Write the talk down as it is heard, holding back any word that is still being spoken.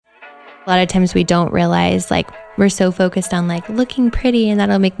A lot of times we don't realize, like, we're so focused on like looking pretty and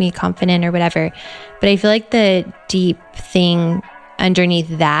that'll make me confident or whatever. But I feel like the deep thing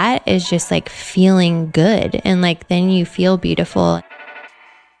underneath that is just like feeling good. And like, then you feel beautiful.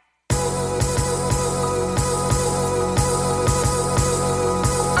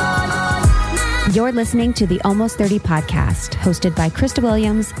 You're listening to the Almost 30 podcast, hosted by Krista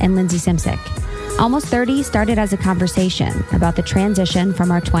Williams and Lindsay Simsick. Almost 30 started as a conversation about the transition from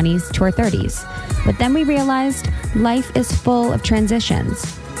our 20s to our 30s. But then we realized life is full of transitions.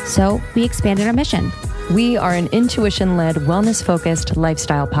 So we expanded our mission. We are an intuition-led, wellness-focused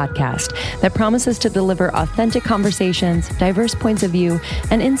lifestyle podcast that promises to deliver authentic conversations, diverse points of view,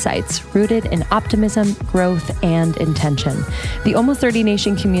 and insights rooted in optimism, growth, and intention. The Almost 30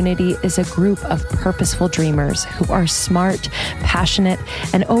 Nation community is a group of purposeful dreamers who are smart, passionate,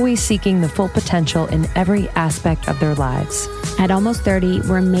 and always seeking the full potential in every aspect of their lives. At Almost 30,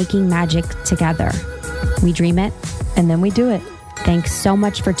 we're making magic together. We dream it, and then we do it. Thanks so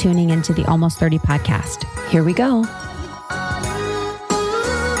much for tuning into the Almost 30 podcast. Here we go.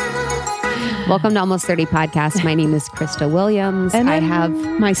 Welcome to Almost 30 podcast. My name is Krista Williams. And I have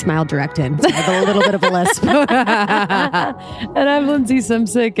my smile directed. So I have a little bit of a lisp. And I'm Lindsay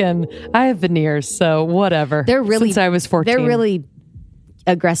Simsick, and I have veneers, so whatever. They're really, since I was 14. They're really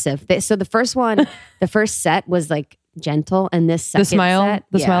aggressive. So the first one, the first set was like gentle, and this second smile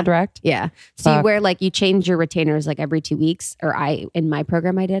direct. Yeah. So you wear like, you change your retainers like every 2 weeks, or in my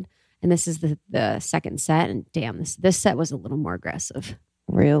program I did. And this is the second set, and damn, this set was a little more aggressive.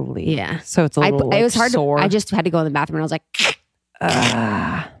 Really? Yeah. So it's a little it was hard sore. I just had to go in the bathroom, and I was like,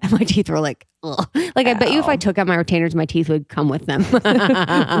 and my teeth were like, ugh. Like, I bet you if I took out my retainers, my teeth would come with them.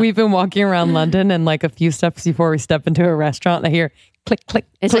 We've been walking around London, and like a few steps before we step into a restaurant, I hear click, click,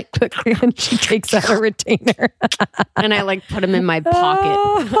 it's click, like, click, and she takes out a retainer. And I like put them in my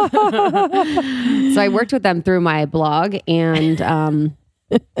pocket. So I worked with them through my blog, and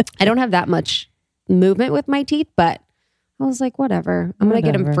I don't have that much movement with my teeth, but I was like, whatever. I'm going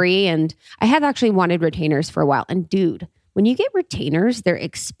to get them free. And I have actually wanted retainers for a while. And dude, when you get retainers, they're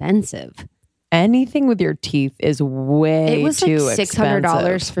expensive. Anything with your teeth is way It was too like $600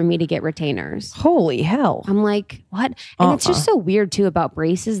 expensive. for me to get retainers. Holy hell. I'm like, what? And it's just so weird too about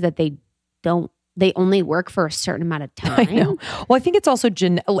braces that they only work for a certain amount of time. I know. Well, I think it's also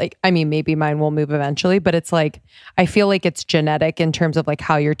maybe mine will move eventually, but it's like, I feel like it's genetic in terms of like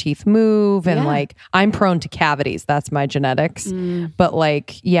how your teeth move. And like, I'm prone to cavities. That's my genetics. But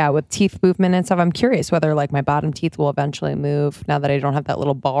like, yeah, with teeth movement and stuff, I'm curious whether like my bottom teeth will eventually move now that I don't have that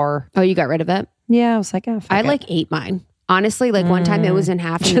little bar. Oh, you got rid of it? Yeah. I was like, oh, I like ate mine. Honestly, like one time it was in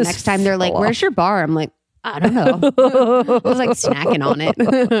half, and the next time they're like, where's your bar? I'm like, I don't know. I was like snacking on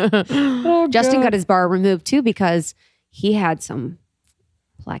it. Justin got his bar removed too because he had some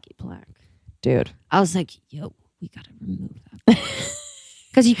plaque. Dude. I was like, yo, we got to remove that.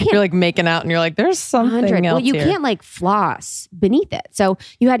 Because you can't. You're like making out and you're like, there's something else you here. can't like floss beneath it. So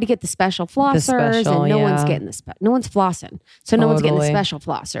you had to get the special flossers, and no one's getting no one's flossing. So no one's getting the special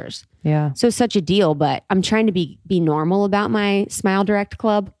flossers. Yeah. So it's such a deal, but I'm trying to be normal about my Smile Direct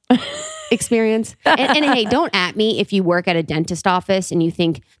Club experience. And hey, don't at me if you work at a dentist office and you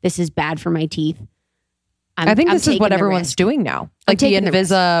think this is bad for my teeth. I think this is what everyone's doing now. Like the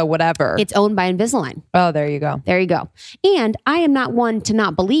Invisa, whatever. It's owned by Invisalign. Oh, there you go. There you go. And I am not one to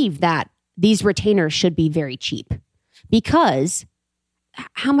not believe that these retainers should be very cheap, because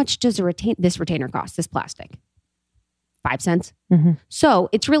how much does this retainer cost? This plastic? 5 cents. Mm-hmm. So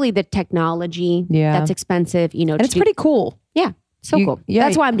it's really the technology that's expensive. You know, and it's pretty cool. Yeah. So cool. Yeah,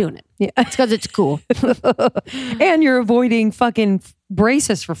 that's why I'm doing it. Yeah. It's because it's cool. And you're avoiding fucking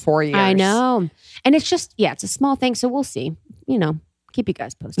braces for 4 years. I know. And it's just, it's a small thing. So we'll see. You know, keep you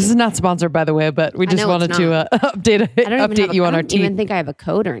guys posted. This is not sponsored, by the way, but we just wanted to update you on our teeth. I don't even think I have a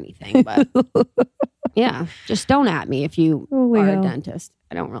code or anything, but yeah, just don't at me if you are a dentist.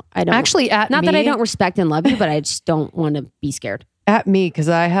 I don't actually at not me. That I don't respect and love you, but I just don't want to be scared. At me, because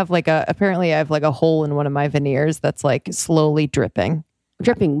I have apparently I have like a hole in one of my veneers that's like slowly dripping.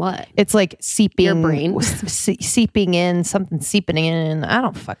 Dripping what? It's like seeping. Your brain? Seeping in, something seeping in. I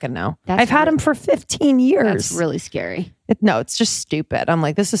don't fucking know. I've had them for 15 years. That's really scary. No, it's just stupid. I'm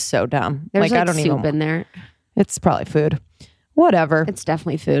like, this is so dumb. There's I don't soup even. in there. It's probably food. Whatever. It's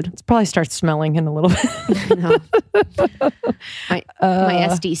definitely food. It's probably starts smelling in a little bit. No. My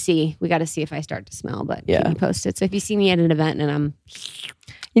SDC. We got to see if I start to smell, but keep me posted. So if you see me at an event and I'm...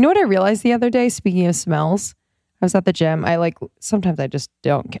 You know what I realized the other day, speaking of smells? I was at the gym. Sometimes I just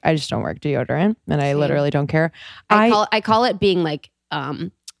don't work deodorant, and I literally don't care. I call it being like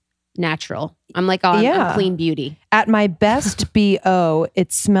natural. I'm like on a clean beauty. At my best BO,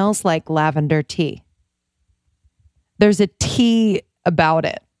 it smells like lavender tea. There's a tea about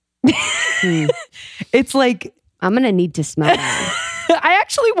it. It's like, I'm going to need to smell that. I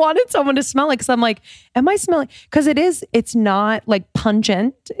actually wanted someone to smell it because I'm like, am I smelling? Because it's not like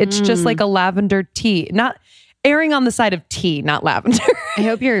pungent. It's just like a lavender tea. Not erring on the side of tea, not lavender. I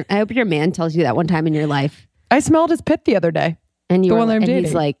hope your man tells you that one time in your life. I smelled his pit the other day. And you the were one that I'm and dating.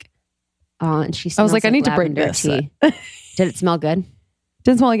 he's like, oh, and she I smells was like, I need to bring lavender this. tea. Did it smell good?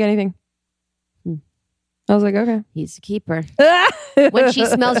 Didn't smell like anything. I was like, okay. He's a keeper. When she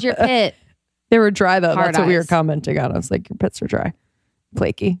smells your pit. They were dry though. Hard That's what we were eyes. commenting on. I was like, your pits are dry.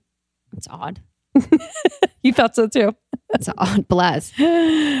 Flaky. It's odd. You thought so too. It's odd. Bless.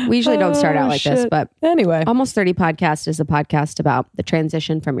 We usually don't start out like this, but anyway. Almost 30 Podcast is a podcast about the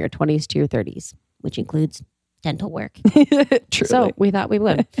transition from your 20s to your 30s, which includes dental work. Truly. So we thought we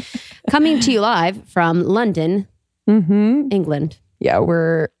would. Coming to you live from London, England. Yeah,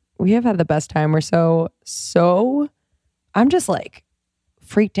 we have had the best time. We're so I'm just like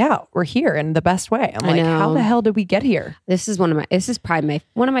freaked out. We're here in the best way. I'm like, how the hell did we get here? This is probably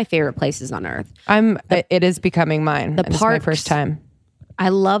one of my favorite places on earth. It is becoming mine. The It's parks, my first time. I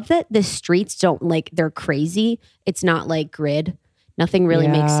love that the streets don't they're crazy. It's not like grid. Nothing really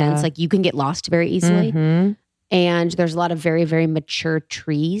makes sense. Like you can get lost very easily. And there's a lot of very, very mature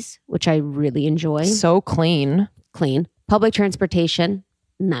trees, which I really enjoy. So clean. Public transportation,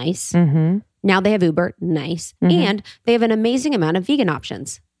 nice. Now they have Uber, nice. And they have an amazing amount of vegan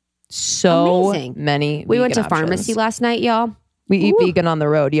options. So Amazing. many. We went to vegan pharmacy options. last night, y'all. We eat vegan on the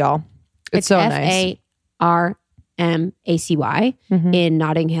road, y'all. It's so nice. FARMACY in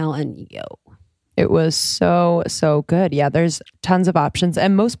Notting Hill, and It was so good. Yeah, there's tons of options.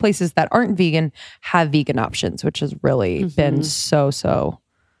 And most places that aren't vegan have vegan options, which has really been so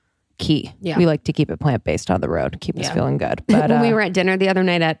key. Yeah. We like to keep it plant-based on the road, keep us feeling good. But when we were at dinner the other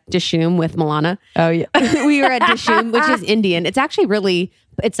night at Dishoom with Milana. Oh yeah. We were at Dishoom, which is Indian. It's actually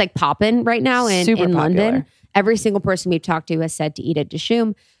it's like poppin' right now in London. Every single person we've talked to has said to eat at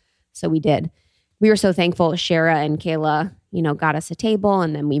Dishoom. So we did. We were so thankful. Shara and Kayla, got us a table,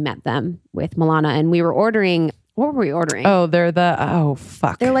 and then we met them with Milana, and we were ordering. What were we ordering? Oh, they're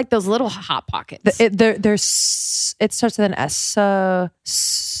fuck. They're like those little hot pockets. It starts with an S.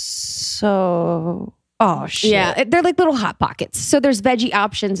 Oh shit. Yeah, they're like little hot pockets. So there's veggie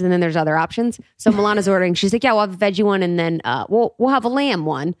options, and then there's other options. So Milana's ordering. She's like, "Yeah, we'll have a veggie one, and then we'll have a lamb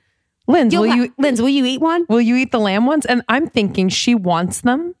one." Linz, will you eat one? Will you eat the lamb ones? And I'm thinking she wants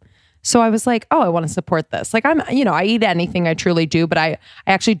them. So I was like, oh, I want to support this. Like I eat anything, I truly do, but I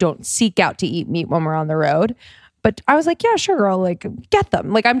actually don't seek out to eat meat when we're on the road. But I was like, yeah, sure, girl, like get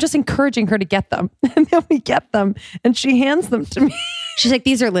them. Like I'm just encouraging her to get them. And then we get them and she hands them to me. She's like,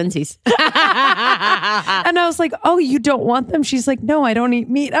 these are Lindsay's. And I was like, oh, you don't want them? She's like, no, I don't eat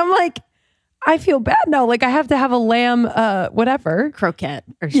meat. I'm like, I feel bad now. Like I have to have a lamb, whatever. Croquette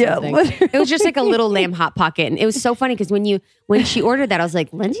or something. Yeah, it was just like a little lamb hot pocket. And it was so funny because when she ordered that, I was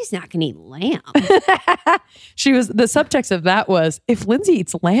like, Lindsay's not going to eat lamb. The subtext of that was, if Lindsay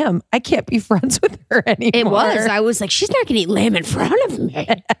eats lamb, I can't be friends with her anymore. It was. I was like, she's not going to eat lamb in front of me.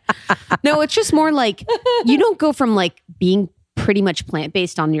 No, it's just more like, you don't go from like being pretty much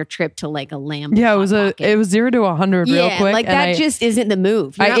plant-based on your trip to like a lamb. Yeah, it was 0 to 100 real quick. Like that just isn't the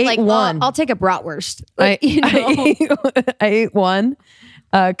move. You're I not ate like, one. I'll take a bratwurst. I ate one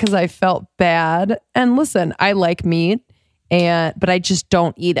because I felt bad. And listen, I like meat, but I just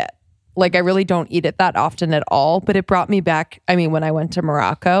don't eat it. Like I really don't eat it that often at all. But it brought me back. I mean, when I went to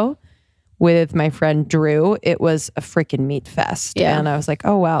Morocco with my friend Drew, it was a freaking meat fest. Yeah. And I was like,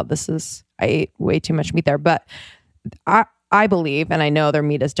 oh wow, I ate way too much meat there. But I believe, and I know their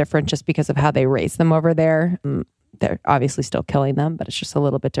meat is different just because of how they raise them over there. They're obviously still killing them, but it's just a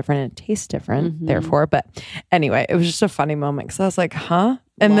little bit different and it tastes different, therefore. But anyway, it was just a funny moment because I was like, huh?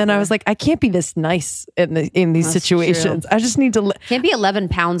 And then I was like, I can't be this nice in these situations. True. I just need to... Can't be 11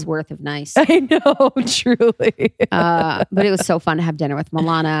 pounds worth of nice. I know, truly. But it was so fun to have dinner with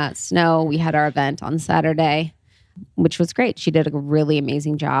Milana. Snow, we had our event on Saturday, which was great. She did a really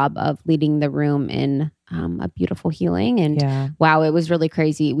amazing job of leading the room in a beautiful healing. And wow, it was really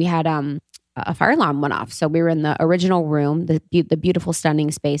crazy. We had a fire alarm went off. So we were in the original room, the beautiful, stunning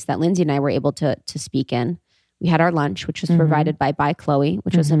space that Lindsay and I were able to speak in. We had our lunch, which was provided by Chloe,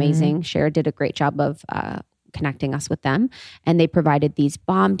 which was amazing. Cher did a great job of connecting us with them. And they provided these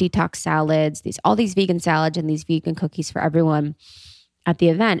bomb detox salads, all these vegan salads and these vegan cookies for everyone. at the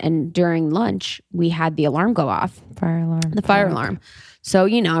event. And during lunch, we had the alarm go off. The fire alarm. So,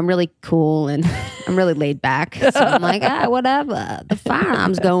 I'm really cool and I'm really laid back. So I'm like, whatever. The fire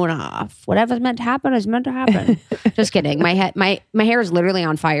alarm's going off. Whatever's meant to happen is meant to happen. Just kidding. My hair is literally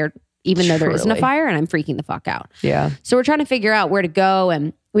on fire, even though there isn't a fire, and I'm freaking the fuck out. Yeah. So we're trying to figure out where to go.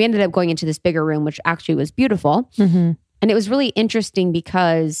 And we ended up going into this bigger room, which actually was beautiful. Mm-hmm. And it was really interesting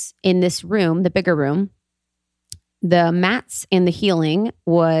because in this room, the bigger room, the mats and the healing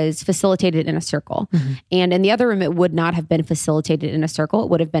was facilitated in a circle. Mm-hmm. And in the other room, it would not have been facilitated in a circle. It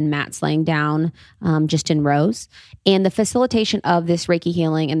would have been mats laying down just in rows. And the facilitation of this Reiki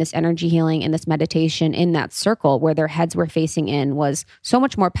healing and this energy healing and this meditation in that circle where their heads were facing in was so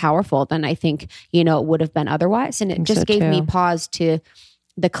much more powerful than I think, it would have been otherwise. And it just gave me pause to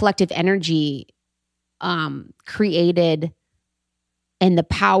the collective energy created and the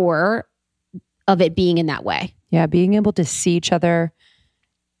power of it being in that way. Yeah, being able to see each other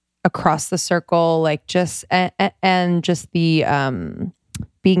across the circle, like just and just the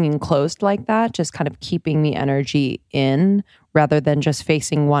being enclosed like that, just kind of keeping the energy in rather than just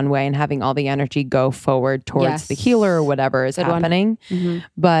facing one way and having all the energy go forward towards the healer or whatever is happening. Mm-hmm.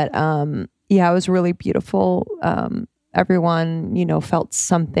 But it was really beautiful. Everyone, felt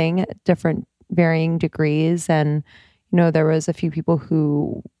something at different varying degrees, and there was a few people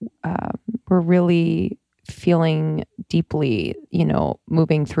who were really feeling deeply,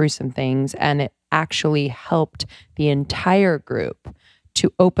 moving through some things. And it actually helped the entire group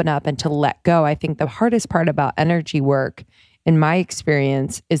to open up and to let go. I think the hardest part about energy work, in my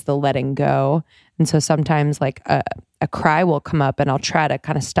experience, is the letting go. And so sometimes like a cry will come up and I'll try to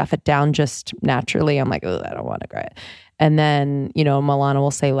kind of stuff it down just naturally. I'm like, oh, I don't want to cry. And then, Milana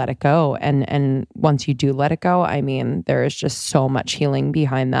will say, let it go. And once you do let it go, there is just so much healing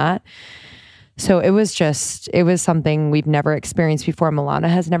behind that. So it was something we've never experienced before. Milana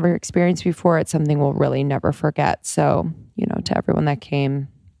has never experienced before. It's something we'll really never forget. So, to everyone that came,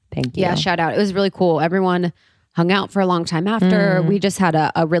 thank you. Yeah, shout out. It was really cool. Everyone hung out for a long time after. We just had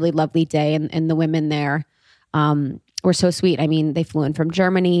a really lovely day, and the women there were so sweet. They flew in from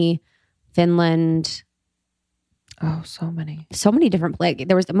Germany, Finland. Oh, so many different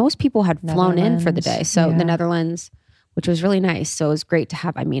places. Most people had flown in for the day. So the Netherlands, which was really nice. So it was great to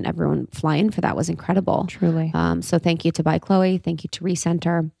have, everyone fly in for that was incredible. Truly. So thank you to By Chloe. Thank you to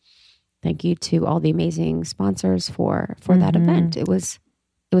Recenter. Thank you to all the amazing sponsors for that event. It was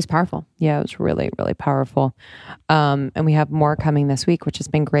powerful. Yeah, it was really, really powerful. And we have more coming this week, which has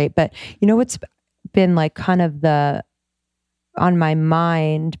been great. But what's been like kind of on my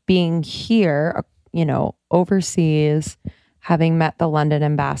mind being here, overseas, having met the London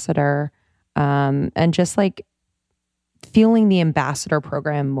ambassador, and just like feeling the ambassador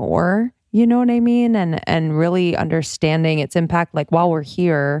program more, you know what I mean? And really understanding its impact. Like while we're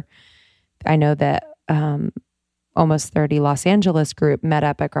here, I know that Almost 30 Los Angeles group met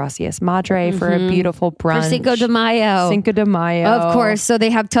up at Gracias Madre for a beautiful brunch. For Cinco de Mayo. Cinco de Mayo. Of course. So they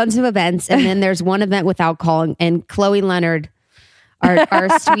have tons of events. And then there's one event with alcohol. And Chloe Leonard,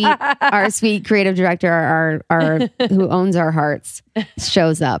 our sweet creative director, our who owns our hearts,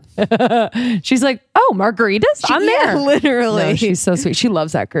 shows up. She's like, oh, margaritas? I'm there. Literally. No, she's so sweet. She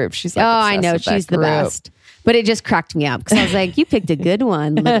loves that group. She's like, oh, I know. She's the best. But it just cracked me up because I was like, you picked a good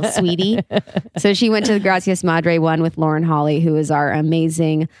one, little sweetie. So she went to the Gracias Madre one with Lauren Hawley, who is our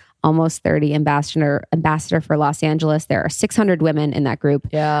amazing Almost 30 ambassador for Los Angeles. There are 600 women in that group.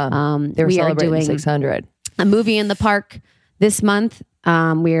 Yeah. They were celebrating 600. A movie in the park this month.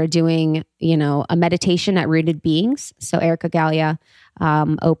 We are doing, a meditation at Rooted Beings. So Erica Gallia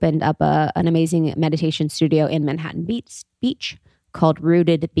opened up an amazing meditation studio in Manhattan Beach called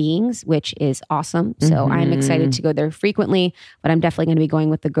Rooted Beings, which is awesome. So I'm excited to go there frequently, but I'm definitely going to be going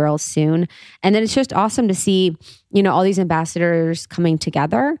with the girls soon. And then it's just awesome to see, all these ambassadors coming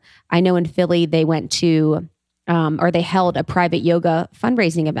together. I know in Philly, they went to, they held a private yoga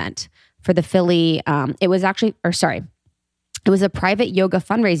fundraising event for the Philly. It was a private yoga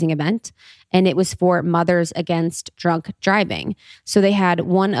fundraising event, and it was for Mothers Against Drunk Driving. So they had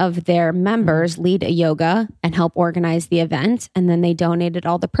one of their members lead a yoga and help organize the event, and then they donated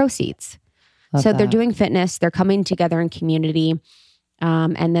all the proceeds. They're doing fitness, they're coming together in community,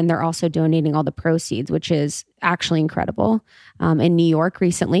 and then they're also donating all the proceeds, which is actually incredible. In New York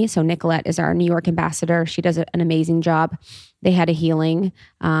recently, so Nicolette is our New York ambassador. She does an amazing job. They had a healing.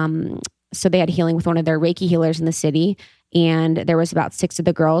 So they had healing with one of their Reiki healers in the city. And there was about 6 of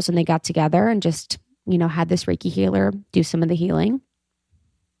the girls, and they got together and just, had this Reiki healer do some of the healing.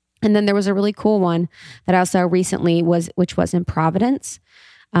 And then there was a really cool one that I saw recently which was in Providence,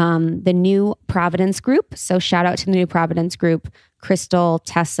 the New Providence group. So shout out to the New Providence group. Crystal,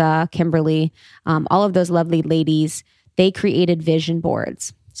 Tessa, Kimberly, all of those lovely ladies, they created vision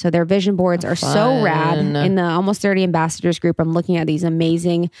boards. So their vision boards are so rad. In the Almost 30 Ambassadors group, I'm looking at these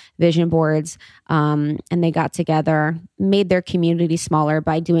amazing vision boards. And they got together, made their community smaller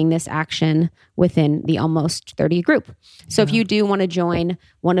by doing this action within the Almost 30 group. So if you do want to join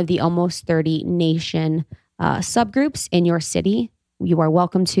one of the Almost 30 Nation subgroups in your city, you are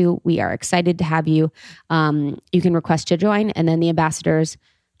welcome to. We are excited to have you. You can request to join. And then the ambassadors,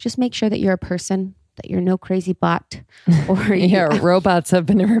 just make sure that you're a person, that you're no crazy bot. Or robots have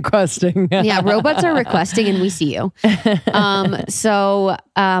been requesting. Yeah, robots are requesting and we see you. And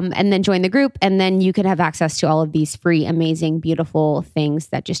then join the group, and then you can have access to all of these free, amazing, beautiful things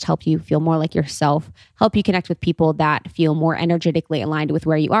that just help you feel more like yourself, help you connect with people that feel more energetically aligned with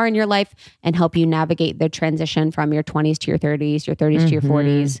where you are in your life, and help you navigate the transition from your 20s to your 30s to your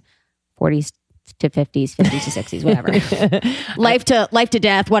 40s, 40s to 50s, 50s to 60s, whatever. life to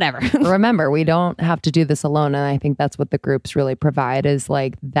death, whatever. Remember, we don't have to do this alone. And I think that's what the groups really provide, is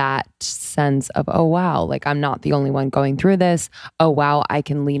like that sense of, oh, wow, like I'm not the only one going through this. Oh, wow, I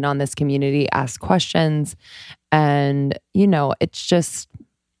can lean on this community, ask questions. And, it's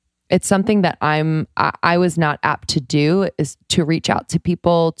something that I was not apt to do, is to reach out to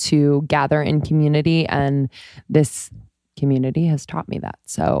people, to gather in community. And this community has taught me that.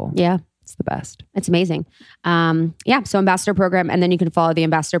 So yeah. It's the best. It's amazing. So Ambassador Program. And then you can follow the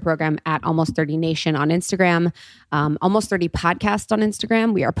Ambassador Program at Almost 30 Nation on Instagram, Almost 30 Podcast on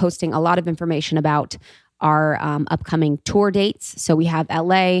Instagram. We are posting a lot of information about our upcoming tour dates. So we have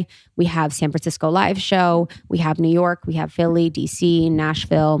LA, we have San Francisco live show, we have New York, we have Philly, DC,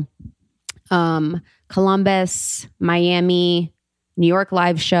 Nashville, Columbus, Miami, New York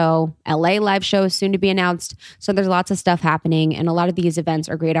live show, LA live show is soon to be announced. So there's lots of stuff happening. And a lot of these events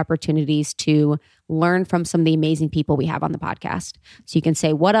are great opportunities to learn from some of the amazing people we have on the podcast. So you can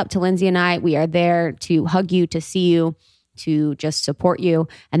say, what up to Lindsay and I? We are there to hug you, to see you, to just support you.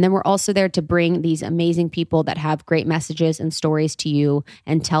 And then we're also there to bring these amazing people that have great messages and stories to you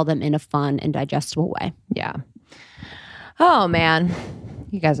and tell them in a fun and digestible way. Yeah. Oh, man.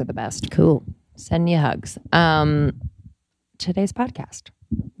 You guys are the best. Cool. Send you hugs. Today's podcast.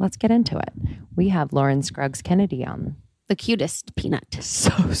 Let's get into it. We have Lauren Scruggs Kennedy on. The cutest peanut. So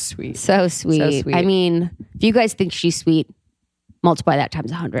sweet. So sweet. I mean, if you guys think she's sweet, multiply that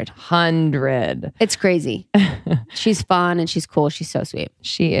times 100. 100. It's crazy. She's fun and she's cool. She's so sweet.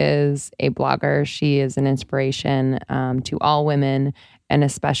 She is a blogger. She is an inspiration to all women, and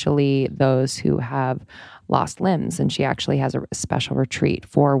especially those who have lost limbs. And she actually has a special retreat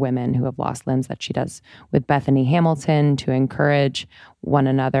for women who have lost limbs that she does with Bethany Hamilton to encourage one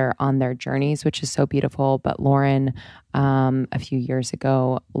another on their journeys, which is so beautiful. But Lauren, a few years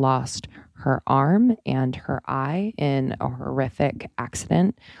ago, lost her arm and her eye in a horrific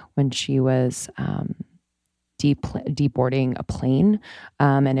accident when she was deboarding a plane.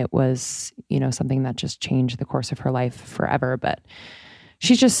 And it was, something that just changed the course of her life forever. But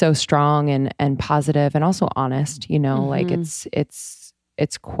she's just so strong and positive and also honest, like it's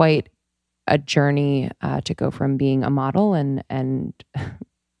quite a journey to go from being a model and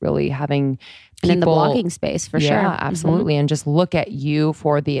really having people and in the blogging space for sure. Yeah, absolutely. And just look at you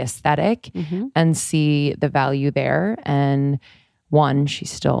for the aesthetic and see the value there. And one, she's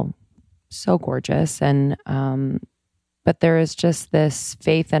still so gorgeous. And, but there is just this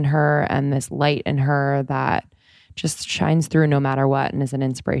faith in her and this light in her that just shines through no matter what and is an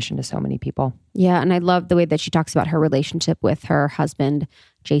inspiration to so many people. Yeah. And I love the way that she talks about her relationship with her husband,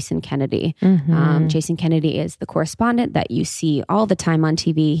 Jason Kennedy. Jason Kennedy is the correspondent that you see all the time on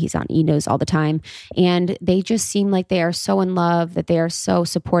TV. He's on E! News all the time. And they just seem like they are so in love, that they are so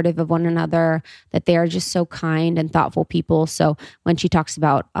supportive of one another, that they are just so kind and thoughtful people. So when she talks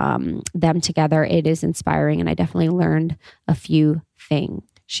about them together, it is inspiring. And I definitely learned a few things.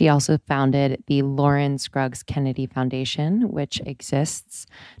 She also founded the Lauren Scruggs Kennedy Foundation, which exists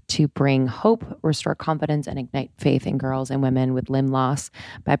to bring hope, restore confidence, and ignite faith in girls and women with limb loss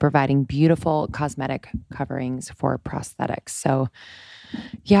by providing beautiful cosmetic coverings for prosthetics. So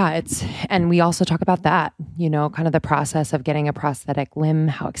yeah, and we also talk about that, kind of the process of getting a prosthetic limb,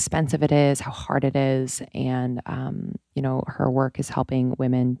 how expensive it is, how hard it is. And, her work is helping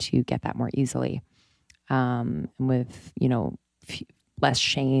women to get that more easily with, less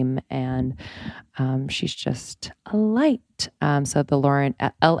shame, and she's just a light. So the Lauren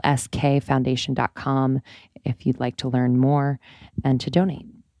at lskfoundation.com if you'd like to learn more and to donate.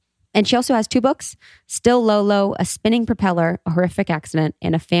 And she also has 2 books, Still Lolo, A Spinning Propeller, A Horrific Accident,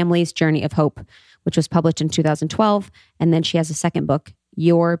 and A Family's Journey of Hope, which was published in 2012. And then she has a second book,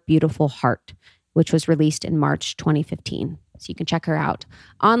 Your Beautiful Heart, which was released in March 2015. So you can check her out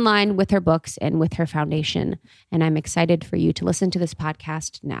online with her books and with her foundation. And I'm excited for you to listen to this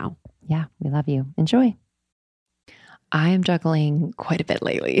podcast now. Yeah, we love you. Enjoy. I am juggling quite a bit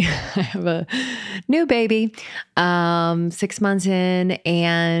lately. I have a new baby, 6 months in,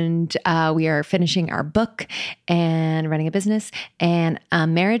 and we are finishing our book and running a business and a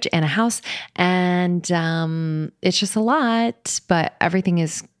marriage and a house. And it's just a lot, but everything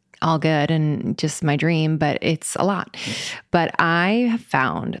is all good and just my dream, but it's a lot. But I have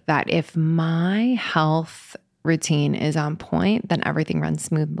found that if my health routine is on point, then everything runs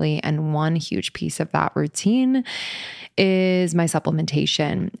smoothly. And one huge piece of that routine is my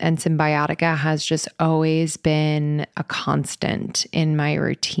supplementation. And Symbiotica has just always been a constant in my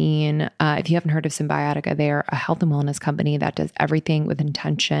routine. If you haven't heard of Symbiotica, they're a health and wellness company that does everything with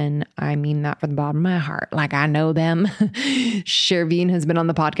intention. I mean that from the bottom of my heart. Like, I know them. Sherveen has been on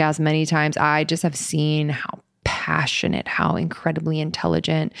the podcast many times. I just have seen how passionate, how incredibly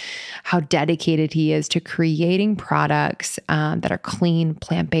intelligent, how dedicated he is to creating products that are clean,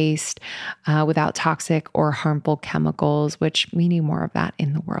 plant-based, without toxic or harmful chemicals, which we need more of that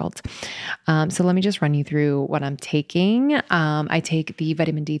in the world. So let me just run you through what I'm taking. I take the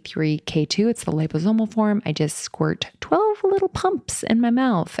vitamin D3 K2. It's the liposomal form. I just squirt 12 little pumps in my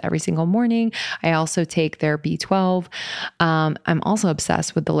mouth every single morning. I also take their B12. I'm also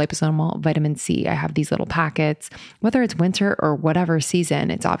obsessed with the liposomal vitamin C. I have these little packets. Whether it's winter or whatever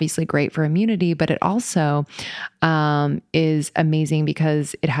season, it's obviously great for immunity, but it also is amazing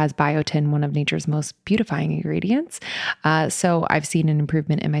because it has biotin, one of nature's most beautifying ingredients. So I've seen an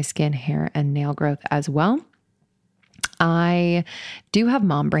improvement in my skin, hair, and nail growth as well. I do have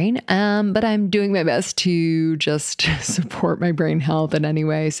mom brain, but I'm doing my best to just support my brain health in any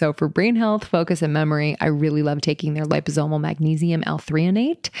way. So for brain health, focus, and memory, I really love taking their liposomal magnesium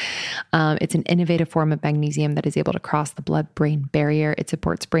L-threonate. It's an innovative form of magnesium that is able to cross the blood-brain barrier. It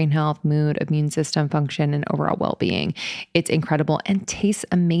supports brain health, mood, immune system function, and overall well-being. It's incredible and tastes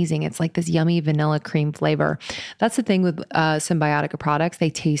amazing. It's like this yummy vanilla cream flavor. That's the thing with Symbiotica products. They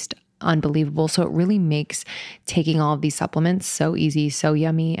taste unbelievable. So it really makes taking all of these supplements so easy, so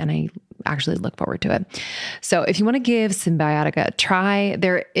yummy, and I actually look forward to it. So if you want to give Symbiotica a try,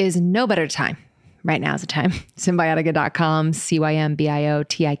 there is no better time. Right now is the time. Symbiotica.com,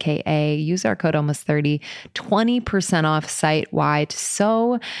 CYMBIOTIKA. Use our code almost30, 20% off site-wide.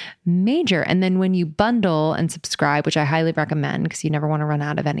 So major. And then when you bundle and subscribe, which I highly recommend because you never want to run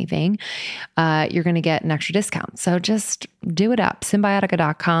out of anything, you're going to get an extra discount. So just do it up.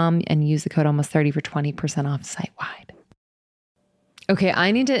 Symbiotica.com and use the code almost30 for 20% off site-wide. Okay,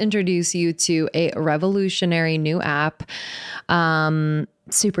 I need to introduce you to a revolutionary new app,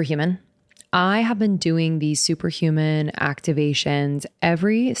 Superhuman. I have been doing these superhuman activations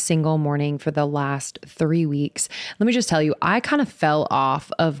every single morning for the last 3 weeks. Let me just tell you, I kind of fell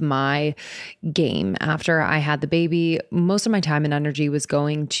off of my game after I had the baby. Most of my time and energy was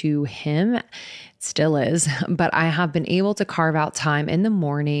going to him. Still is, but I have been able to carve out time in the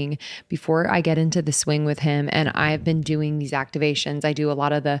morning before I get into the swing with him. And I've been doing these activations. I do a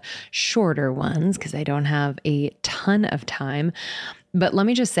lot of the shorter ones because I don't have a ton of time. But let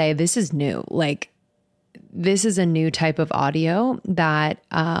me just say, this is new. This is a new type of audio that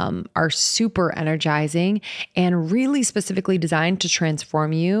are super energizing and really specifically designed to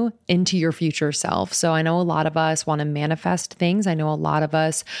transform you into your future self. So I know a lot of us want to manifest things. I know a lot of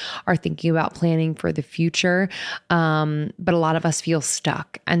us are thinking about planning for the future, but a lot of us feel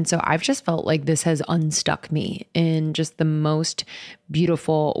stuck. And so I've just felt like this has unstuck me in just the most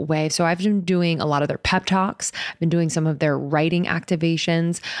beautiful way. So I've been doing a lot of their pep talks. I've been doing some of their writing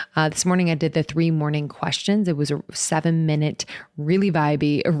activations. This morning I did the 3 morning questions. It was a 7-minute, really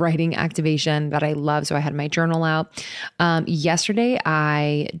vibey writing activation that I love. So I had my journal out. Yesterday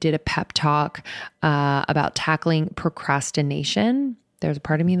I did a pep talk about tackling procrastination. There's a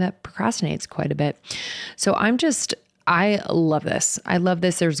part of me that procrastinates quite a bit. So I love this. I love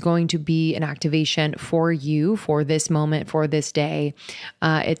this. There's going to be an activation for you for this moment, for this day.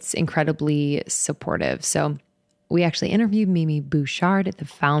 It's incredibly supportive. So we actually interviewed Mimi Bouchard, the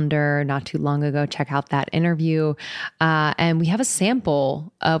founder, not too long ago. Check out that interview. And we have a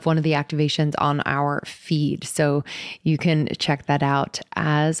sample of one of the activations on our feed. So you can check that out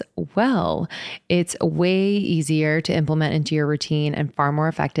as well. It's way easier to implement into your routine and far more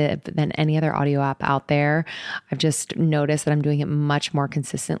effective than any other audio app out there. I've just noticed that I'm doing it much more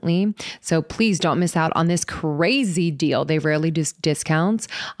consistently. So please don't miss out on this crazy deal. They rarely do discounts.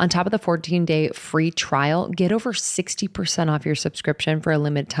 On top of the 14-day free trial, get over 60% off your subscription for a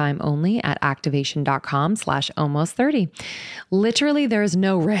limited time only at activation.com/almost30. Literally, there's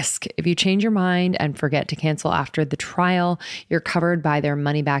no risk. If you change your mind and forget to cancel after the trial, you're covered by their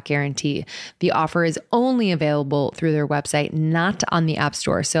money-back guarantee. The offer is only available through their website, not on the App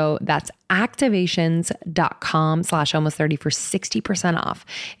Store. So that's activations.com/almost30 for 60% off.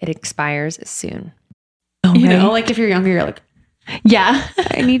 It expires soon. Okay. You know, like if you're younger, you're like, yeah,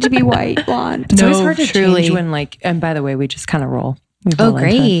 I need to be white, blonde. It's always hard to change when like, and by the way, we just kind of roll. Oh,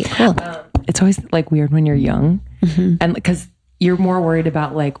 great. Cool. It's always like weird when you're young and because you're more worried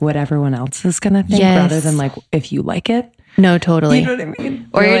about like what everyone else is going to think rather than like if you like it. No, totally. You know what I mean?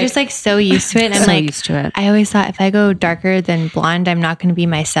 Or you're just like so used to it. And I'm like, used to it. I always thought if I go darker than blonde, I'm not going to be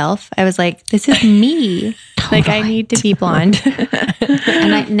myself. I was like, this is me. Like I need to be blonde.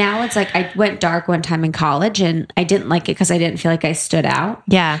 And now it's like, I went dark one time in college and I didn't like it because I didn't feel like I stood out.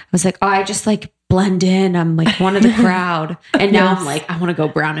 Yeah. I was like, oh, I just like blend in. I'm like one of the crowd. And now I'm like, I want to go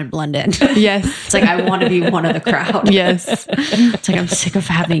brown and blend in. Yes. It's like, I want to be one of the crowd. Yes. It's like, I'm sick of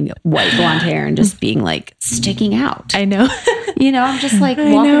having white blonde hair and just being like sticking out. I know. You know, I'm just like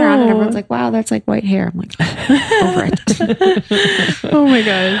walking around and everyone's like, wow, that's like white hair. I'm like, over it. Oh my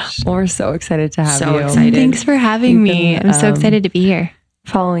gosh. Well, we're so excited to have So you. excited. Thanks for having me. I'm so excited to be here.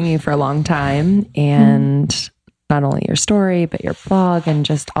 Following you for a long time and not only your story, but your blog and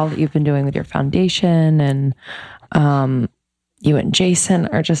just all that you've been doing with your foundation. And you and Jason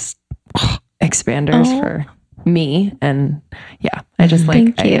are just expanders for me. And yeah, I just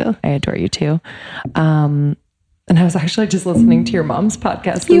like, Thank you. I adore you too. And I was actually just listening to your mom's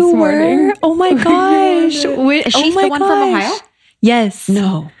podcast this morning. Oh my gosh. Is she the one from Ohio? Yes.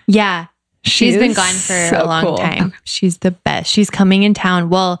 No. Yeah. She's been gone for a long time. She's the best. She's coming in town.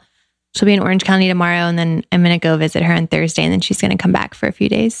 Well, she'll be in Orange County tomorrow, and then I'm going to go visit her on Thursday, and then she's going to come back for a few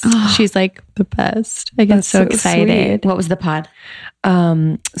days. She's like the best. I get so excited. Sweet. What was the pod?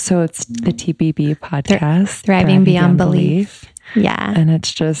 So it's the TBB podcast, Thriving Beyond Belief. Yeah. And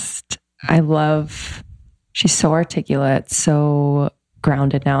it's just, I love, she's so articulate, so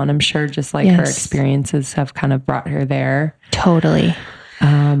grounded now. And I'm sure just like her experiences have kind of brought her there. Totally.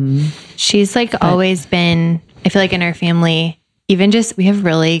 She's like always been, I feel like in our family, even just, we have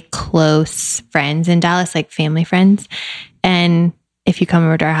really close friends in Dallas, like family friends. And if you come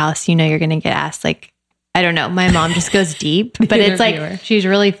over to our house, you know, you're going to get asked like, I don't know, my mom just goes deep, but it's like, she's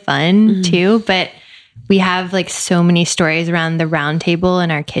really fun too. But we have like so many stories around the round table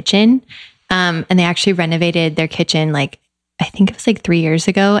in our kitchen. And they actually renovated their kitchen like, I think it was like 3 years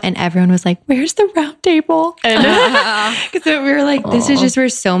ago, and everyone was like, where's the round table? Because we were like, this is just where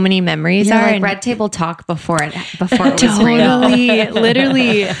so many memories are. Like and red table talk before it was real. totally,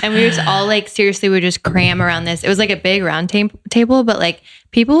 literally. And we were just all like, seriously, we would just cram around this. It was like a big round table, but like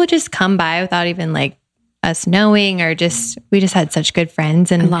people would just come by without even like us knowing, or just, we just had such good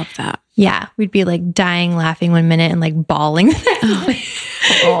friends. And I love that. Yeah. We'd be like dying laughing one minute and like bawling.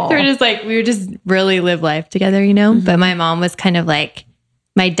 We're just like, we would just really live life together, you know? But my mom was kind of like,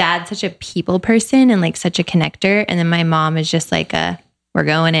 my dad's such a people person and like such a connector. And then my mom is just like we're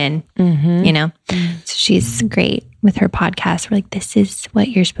going in, you know? So she's great with her podcast. We're like, this is what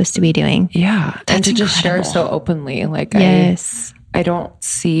you're supposed to be doing. Yeah. And to just share so openly. Like, yes. I don't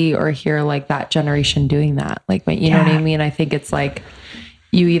see or hear like that generation doing that. Like, you know what I mean? I think it's like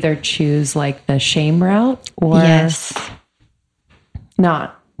you either choose like the shame route or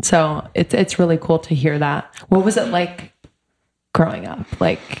not. So it's really cool to hear that. What was it like growing up?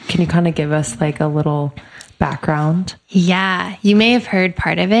 Like, can you kind of give us like a little background? Yeah, you may have heard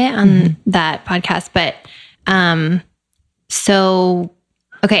part of it on that podcast, but so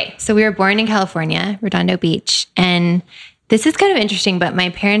we were born in California, Redondo Beach, and this is kind of interesting, but my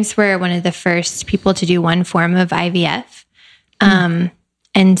parents were one of the first people to do one form of IVF.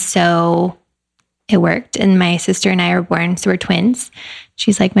 And so it worked, and my sister and I were born, so we're twins.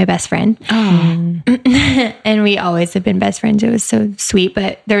 She's like my best friend. And we always have been best friends. It was so sweet.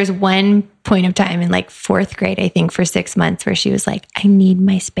 But there was one point of time in like 4th grade, I think, for 6 months where she was like, I need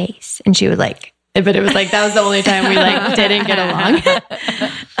my space. And she would like, but it was like, that was the only time we like didn't get along.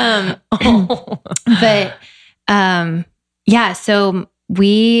 Yeah, so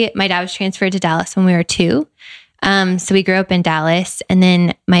my dad was transferred to Dallas when we were 2. So we grew up in Dallas, and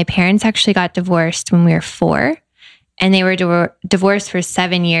then my parents actually got divorced when we were 4, and they were divorced for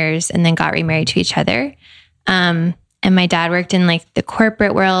 7 years and then got remarried to each other. And my dad worked in like the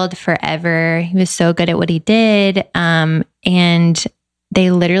corporate world forever. He was so good at what he did. And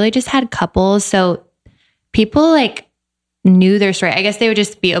they literally just had couples. So people like knew their story. I guess they would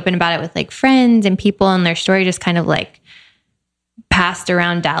just be open about it with like friends and people, and their story just kind of like passed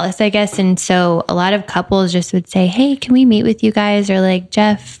around Dallas, I guess. And so a lot of couples just would say, hey, can we meet with you guys? Or like,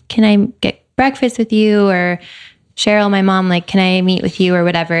 Jeff, can I get breakfast with you? Or Cheryl, my mom, like, can I meet with you or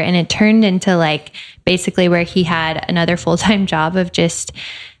whatever? And it turned into like basically where he had another full-time job of just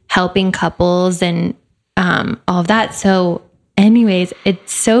helping couples and all of that. So anyways,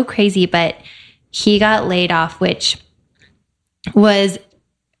 it's so crazy, but he got laid off, which was,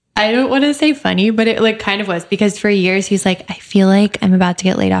 I don't want to say funny, but it like kind of was, because for years he's like, I feel like I'm about to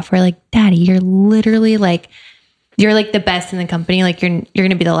get laid off. We're like, Daddy, you're literally like, you're like the best in the company. Like you're going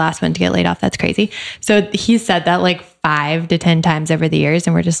to be the last one to get laid off. That's crazy. So he said that like 5 to 10 times over the years.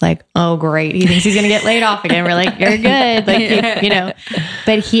 And we're just like, oh, great. He thinks he's going to get laid off again. We're like, you're good. Like, you know,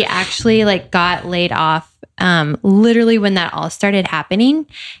 but he actually like got laid off literally when that all started happening.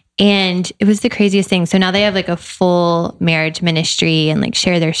 And it was the craziest thing. So now they have like a full marriage ministry and like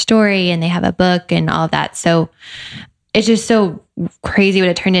share their story, and they have a book and all of that. So it's just so crazy what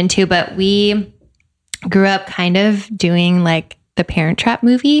it turned into. But we grew up kind of doing like the Parent Trap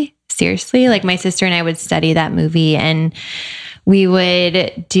movie. Seriously, like my sister and I would study that movie, and we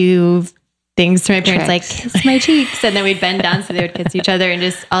would do things to my parents, like kiss my cheeks, and then we'd bend down so they would kiss each other and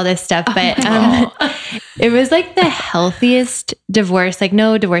just all this stuff. But it was like the healthiest divorce. Like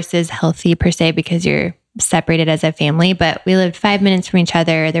no divorce is healthy per se because you're separated as a family, but we lived 5 minutes from each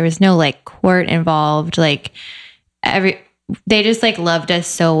other. There was no like court involved. Like they just like loved us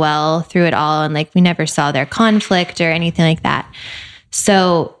so well through it all. And like, we never saw their conflict or anything like that.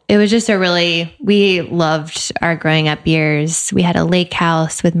 So it was just we loved our growing up years. We had a lake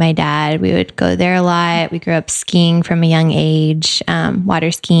house with my dad. We would go there a lot. We grew up skiing from a young age,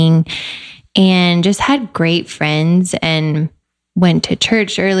 water skiing, and just had great friends and went to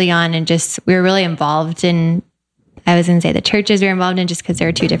church early on. And just, we were really involved in, I was going to say the churches we were involved in just because there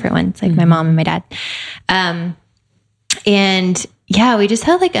were 2 different ones, like my mom and my dad. And yeah, we just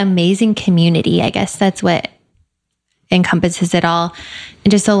had like amazing community. I guess that's what encompasses it all,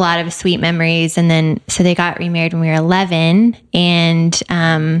 and just a lot of sweet memories. And then, so they got remarried when we were 11,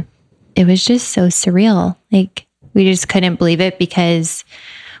 and it was just so surreal. Like we just couldn't believe it because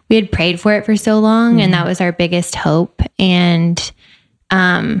we had prayed for it for so long, and that was our biggest hope. And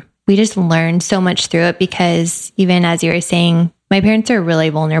we just learned so much through it because even as you were saying, my parents are really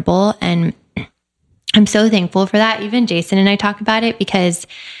vulnerable, and I'm so thankful for that. Even Jason and I talk about it because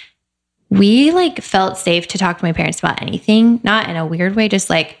we like felt safe to talk to my parents about anything, not in a weird way, just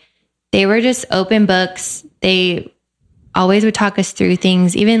like they were just open books. They always would talk us through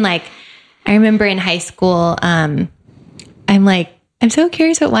things. Even like, I remember in high school, I'm like, I'm so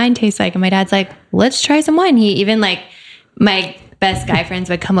curious what wine tastes like. And my dad's like, let's try some wine. He even like, my best guy friends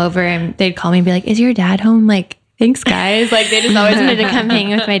would come over and they'd call me and be like, is your dad home? Like, thanks guys. Like they just always wanted to come hang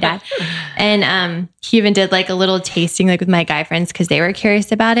with my dad. And he even did like a little tasting like with my guy friends because they were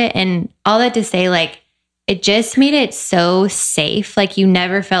curious about it. And all that to say, like, it just made it so safe. Like you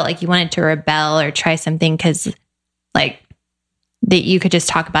never felt like you wanted to rebel or try something because like that you could just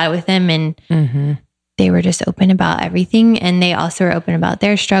talk about it with them. And they were just open about everything. And they also were open about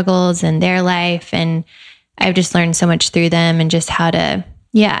their struggles and their life. And I've just learned so much through them and just how to,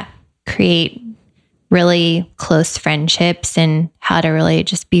 create really close friendships and how to really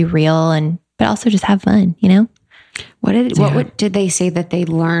just be real and, but also just have fun, you know? What did they say that they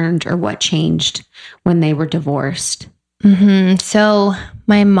learned or what changed when they were divorced? So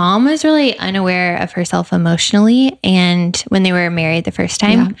my mom was really unaware of herself emotionally, and when they were married the first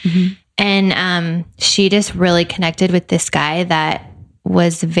time, and she just really connected with this guy that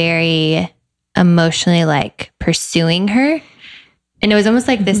was very emotionally like pursuing her. And it was almost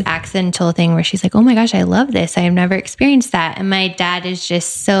like this accidental thing where she's like, oh my gosh, I love this. I have never experienced that. And my dad is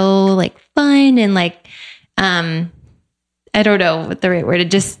just so like fun and like, I don't know what the right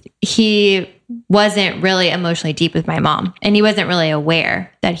word is. He wasn't really emotionally deep with my mom, and he wasn't really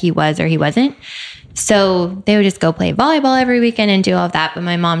aware that he was or he wasn't. So they would just go play volleyball every weekend and do all of that. But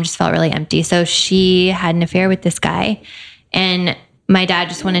my mom just felt really empty. So she had an affair with this guy, and my dad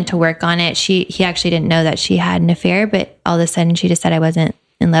just wanted to work on it. He actually didn't know that she had an affair, but all of a sudden she just said, I wasn't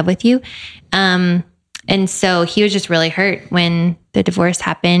in love with you. And so he was just really hurt when the divorce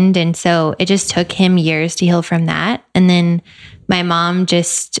happened. And so it just took him years to heal from that. And then my mom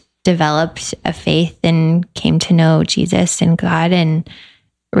just developed a faith and came to know Jesus and God and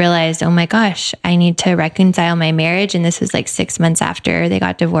realized, oh my gosh, I need to reconcile my marriage. And this was like 6 months after they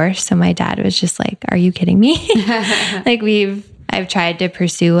got divorced. So my dad was just like, are you kidding me? Like I've tried to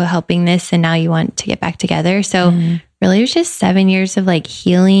pursue helping this, and now you want to get back together. So really it was just 7 years of like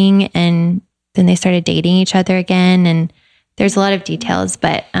healing, and then they started dating each other again. And there's a lot of details,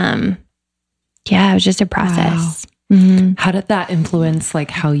 but it was just a process. How did that influence like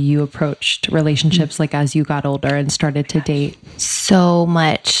how you approached relationships, like as you got older and started to date? So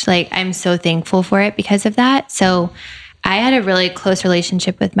much. Like, I'm so thankful for it because of that. So I had a really close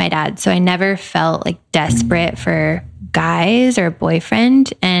relationship with my dad. So I never felt like desperate for guys or a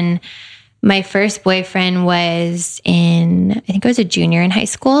boyfriend. And my first boyfriend was I think I was a junior in high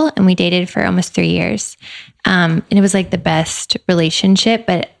school, and we dated for almost 3 years. And it was like the best relationship.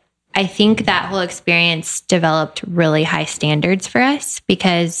 But I think that whole experience developed really high standards for us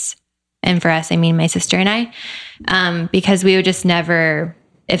and for us, I mean my sister and I, because we would just never,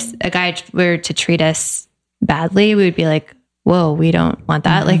 if a guy were to treat us badly, we would be like, whoa, we don't want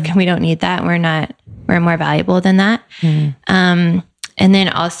that. Like, we don't need that. We're more valuable than that. And then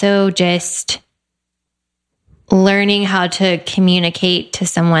also just learning how to communicate to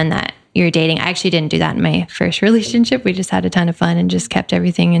someone that you're dating. I actually didn't do that in my first relationship. We just had a ton of fun and just kept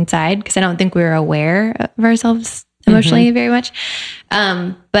everything inside because I don't think we were aware of ourselves emotionally very much.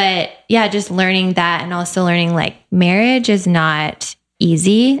 But yeah, just learning that, and also learning like marriage is not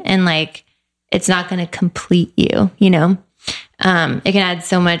easy, and like it's not going to complete you, you know? It can add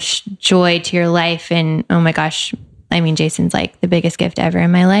so much joy to your life. And oh my gosh, I mean, Jason's like the biggest gift ever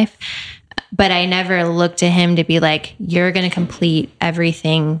in my life. But I never looked to him to be like, you're going to complete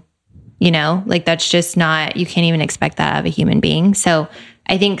everything, you know? Like, that's just not, you can't even expect that of a human being. So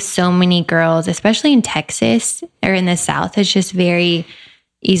I think so many girls, especially in Texas or in the South, it's just very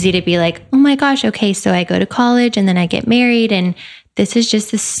easy to be like, oh my gosh, okay, so I go to college and then I get married, and this is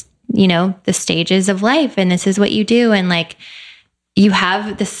just this, you know, the stages of life, and this is what you do. And like, you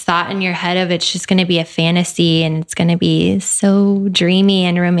have this thought in your head of it's just going to be a fantasy, and it's going to be so dreamy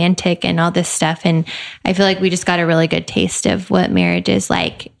and romantic and all this stuff. And I feel like we just got a really good taste of what marriage is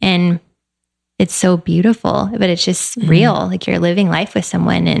like. And it's so beautiful, but it's just real. Like, you're living life with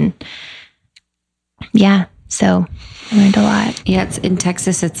someone. And yeah, so I learned a lot. Yeah, it's in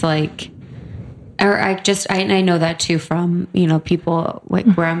Texas. It's like, or I know that too from, you know, people like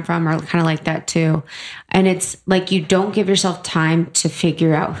where I'm from are kind of like that too. And it's like, you don't give yourself time to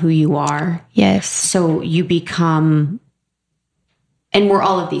figure out who you are. Yes. So you become, and we're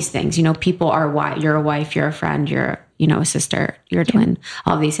all of these things, you know, people are you're a wife, you're a friend, you're, you know, a sister, you're a twin,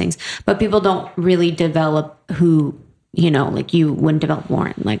 all of these things. But people don't really develop who, you know, like you wouldn't develop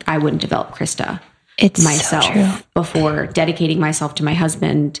Lauren. Like I wouldn't develop Krista. It's myself so true. Before dedicating myself to my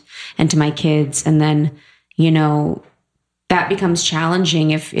husband and to my kids. And then, you know, that becomes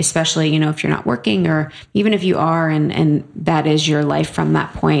challenging especially, you know, if you're not working, or even if you are, and that is your life from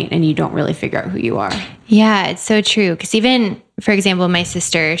that point, and you don't really figure out who you are. Yeah, it's so true. Because even, for example, my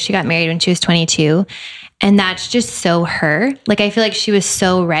sister, she got married when she was 22, and that's just so her. Like, I feel like she was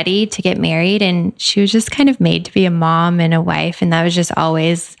so ready to get married, and she was just kind of made to be a mom and a wife. And that was just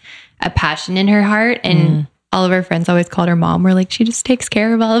always a passion in her heart. And all of her friends always called her mom. We're like, she just takes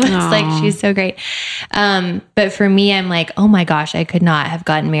care of all of us. Aww. Like, she's so great. But for me, I'm like, oh my gosh, I could not have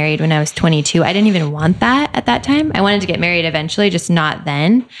gotten married when I was 22. I didn't even want that at that time. I wanted to get married eventually, just not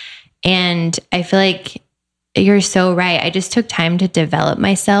then. And I feel like you're so right. I just took time to develop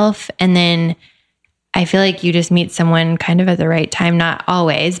myself. And then I feel like you just meet someone kind of at the right time, not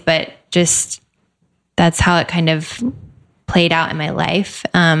always, but just that's how it kind of played out in my life.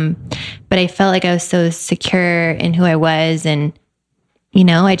 But I felt like I was so secure in who I was, and, you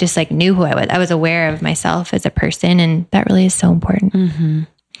know, I just like knew who I was. I was aware of myself as a person, and that really is so important.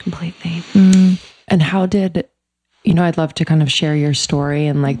 Completely. And how did, you know, I'd love to kind of share your story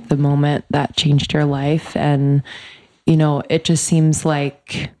and like the moment that changed your life. And, you know, it just seems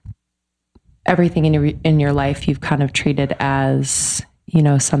like everything in your life you've kind of treated as, you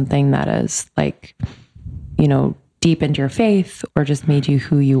know, something that is like, you know, deepened your faith or just made you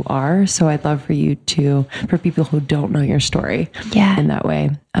who you are. So I'd love for you to, for people who don't know your story in that way,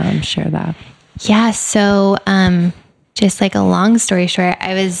 share that. Yeah. So, just like a long story short,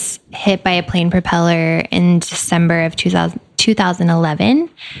 I was hit by a plane propeller in December of 2011,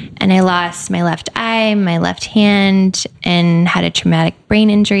 and I lost my left eye, my left hand, and had a traumatic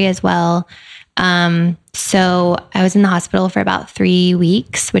brain injury as well. So I was in the hospital for about 3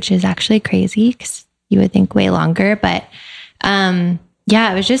 weeks, which is actually crazy because you would think way longer. But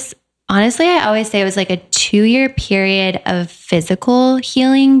yeah, it was just, honestly, I always say it was like a 2-year period of physical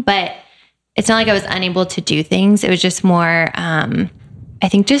healing, but it's not like I was unable to do things. It was just more, I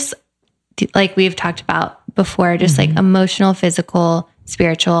think just like we've talked about before, just like emotional, physical,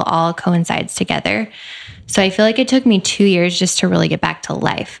 spiritual, all coincides together. So I feel like it took me 2 years just to really get back to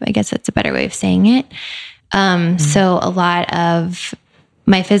life. I guess that's a better way of saying it. So a lot of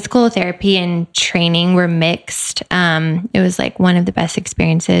my physical therapy and training were mixed. It was like one of the best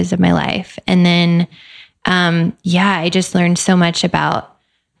experiences of my life. And then I just learned so much about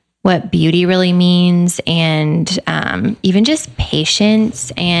what beauty really means, and even just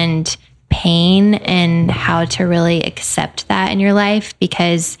patience and pain, and how to really accept that in your life.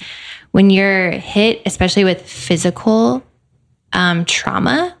 Because when you're hit, especially with physical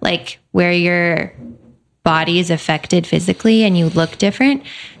trauma, like where your body is affected physically and you look different,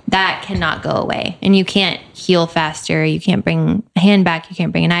 that cannot go away. And you can't heal faster. You can't bring a hand back. You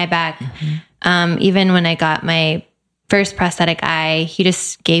can't bring an eye back. Even when I got my first prosthetic eye, he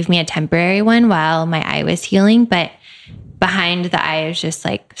just gave me a temporary one while my eye was healing. But behind the eye is just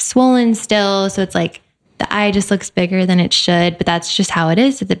like swollen still. So it's like the eye just looks bigger than it should. But that's just how it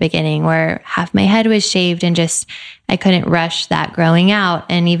is at the beginning, where half my head was shaved and just I couldn't rush that growing out.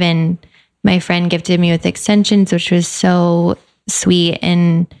 And even my friend gifted me with extensions, which was so sweet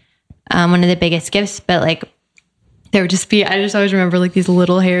and one of the biggest gifts. But like, there would just be, I just always remember like these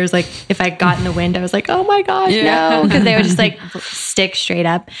little hairs. Like if I got in the wind, I was like, oh my gosh, no. Because they would just like stick straight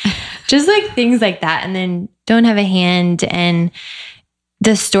up. Just like things like that. And then don't have a hand. And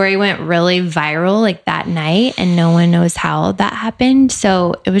the story went really viral like that night, and no one knows how that happened.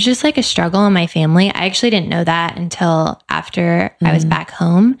 So it was just like a struggle in my family. I actually didn't know that until after I was back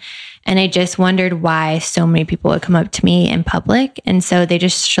home. And I just wondered why so many people would come up to me in public. And so they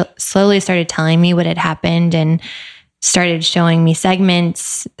just slowly started telling me what had happened, and started showing me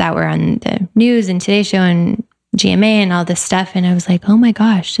segments that were on the news and Today Show and GMA and all this stuff. And I was like, oh my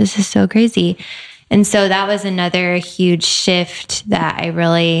gosh, this is so crazy. And so that was another huge shift that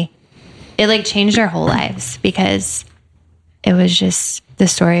it like changed our whole lives, because it was just, the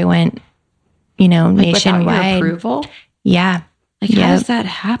story went, nationwide. Without your approval? Yeah. Like, how does that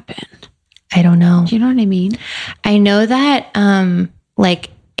happen? I don't know. Do you know what I mean? I know that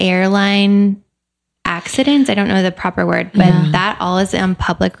like airline accidents, I don't know the proper word, but that all is on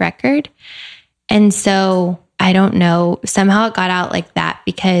public record. And so I don't know, somehow it got out like that,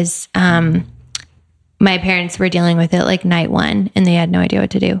 because my parents were dealing with it like night one, and they had no idea what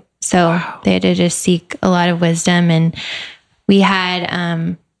to do. So they had to just seek a lot of wisdom. And we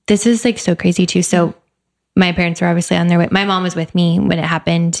had, this is like so crazy too. So my parents were obviously on their way. My mom was with me when it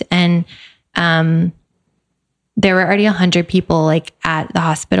happened. And there were already 100 people like at the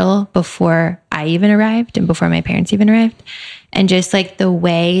hospital before I even arrived, and before my parents even arrived. And just like the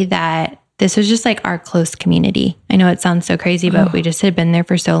way that this was just like our close community. I know it sounds so crazy, but we just had been there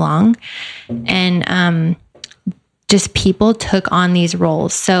for so long. And just people took on these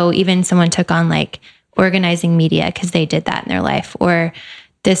roles. So even someone took on like organizing media, because they did that in their life. Or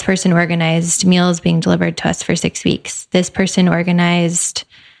this person organized meals being delivered to us for 6 weeks. This person organized,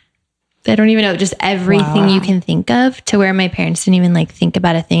 I don't even know, just everything you can think of, to where my parents didn't even like think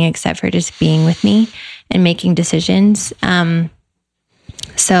about a thing except for just being with me and making decisions.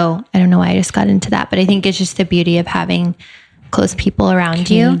 So I don't know why I just got into that, but I think it's just the beauty of having close people around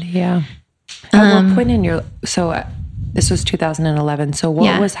you. Yeah. At what point this was 2011. So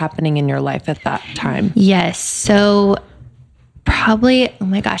what was happening in your life at that time? Yes. So probably, oh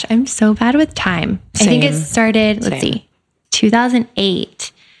my gosh, I'm so bad with time. Same. I think it started, let's see,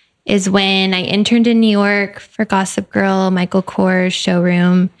 2008 is when I interned in New York for Gossip Girl, Michael Kors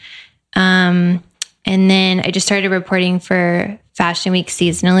showroom. And then I just started reporting for Fashion Week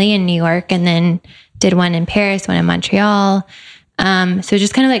seasonally in New York, and then did one in Paris, one in Montreal. So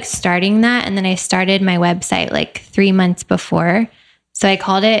just kind of like starting that. And then I started my website like 3 months before. So I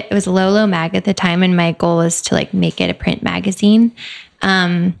called it was Lolo Mag at the time. And my goal was to like make it a print magazine.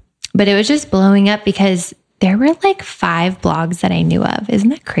 But it was just blowing up because there were like 5 blogs that I knew of. Isn't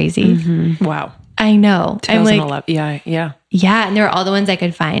that crazy? Mm-hmm. Wow. I know. 2011. I'm like, yeah. Yeah. And they were all the ones I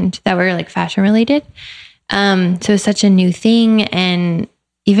could find that were like fashion related. So it was such a new thing. And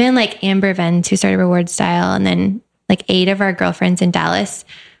even like Amber Vens, who started Reward Style, and then like 8 of our girlfriends in Dallas,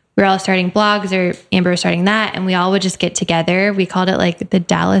 we were all starting blogs, or Amber was starting that. And we all would just get together. We called it like the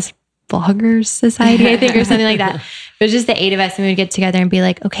Dallas Bloggers Society, I think, or something like that. It was just the 8 of us, and we would get together and be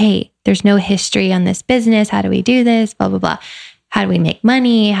like, okay, there's no history on this business. How do we do this? Blah, blah, blah. How do we make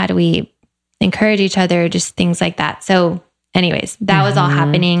money? How do we encourage each other? Just things like that. So anyways, that was all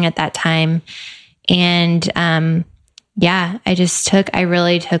happening at that time. And I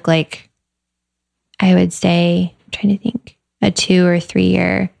really took like, I would say, I'm trying to think, a 2 or 3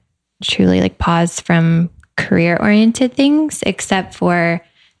 year truly like pause from career oriented things, except for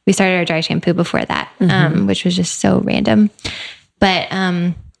we started our dry shampoo before that, which was just so random. But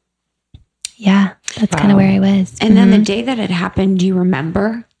that's kind of where I was. And then the day that it happened, do you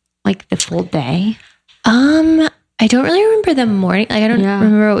remember like the full day? I don't really remember the morning. Like I don't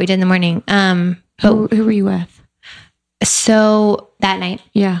remember what we did in the morning. Who were you with? So that night.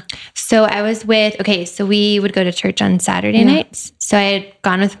 Yeah. So I was so we would go to church on Saturday nights. So I had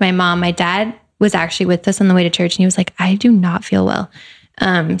gone with my mom. My dad was actually with us on the way to church, and he was like, I do not feel well.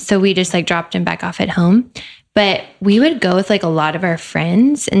 So we just like dropped him back off at home. But we would go with like a lot of our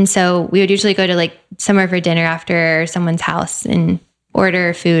friends. And so we would usually go to like somewhere for dinner after someone's house and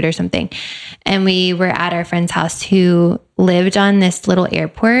order food or something. And we were at our friend's house who lived on this little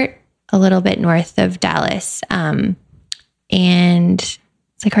airport a little bit north of Dallas. And it's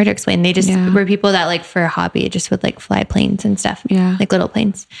like hard to explain. They just were people that like for a hobby just would like fly planes and stuff. Yeah. Like little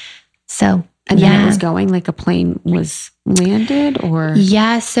planes. So and then it was going like a plane was landed or?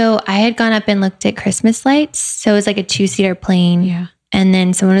 Yeah. So I had gone up and looked at Christmas lights. So it was like a 2-seater plane. Yeah. And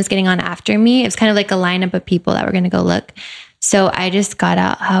then someone was getting on after me. It was kind of like a lineup of people that were going to go look. So I just got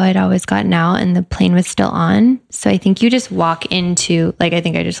out how I'd always gotten out, and the plane was still on. So I think you just walk into, like, I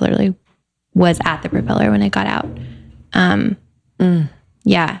think I just literally was at the propeller when I got out.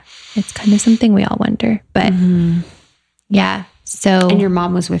 Yeah, it's kind of something we all wonder, but yeah. So, and your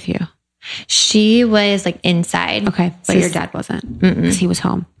mom was with you? She was like inside. Okay. But your dad wasn't because he was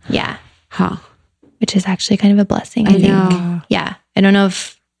home. Yeah. Huh. Which is actually kind of a blessing. I think. Know. Yeah. I don't know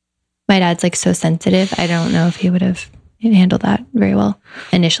if my dad's like so sensitive. I don't know if he would have handled that very well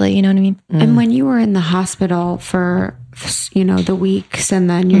initially. You know what I mean? And when you were in the hospital for, the weeks and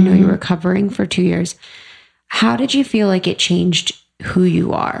then, you were recovering for 2 years, how did you feel like it changed who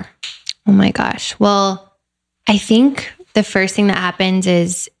you are? Oh my gosh. Well, I think the first thing that happens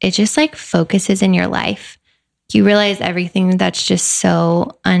is it just like focuses in your life. You realize everything that's just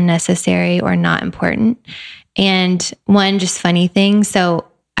so unnecessary or not important. And one just funny thing. So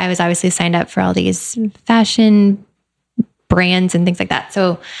I was obviously signed up for all these fashion brands and things like that.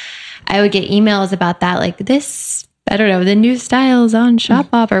 So I would get emails about that, like this, I don't know, the new styles on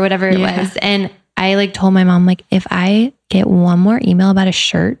Shopbop or whatever it was. And I like told my mom, like, if I get one more email about a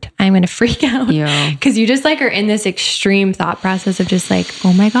shirt, I'm going to freak out. Yeah. Cause you just like are in this extreme thought process of just like,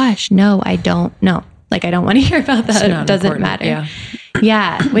 oh my gosh, no, I don't know. Like, I don't want to hear about that. It doesn't matter. Yeah.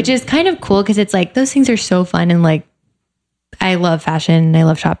 Yeah. Which is kind of cool. Cause it's like, those things are so fun. And like, I love fashion and I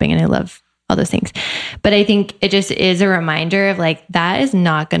love shopping and I love all those things. But I think it just is a reminder of like, that is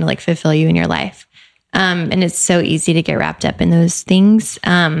not going to like fulfill you in your life. And it's so easy to get wrapped up in those things.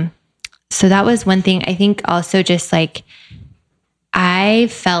 So that was one thing. I think also just like, I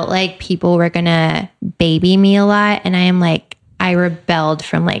felt like people were going to baby me a lot. And I rebelled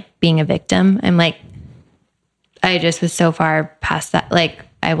from like being a victim. I'm like, I just was so far past that. Like,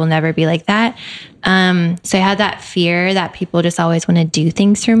 I will never be like that. So I had that fear that people just always want to do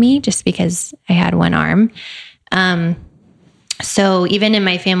things for me just because I had one arm. So even in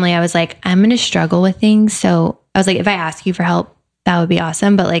my family, I was like, I'm going to struggle with things. So I was like, if I ask you for help, that would be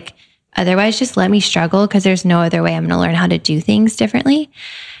awesome. But like, otherwise just let me struggle because there's no other way I'm going to learn how to do things differently.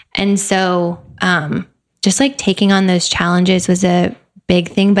 And so, just like taking on those challenges was a big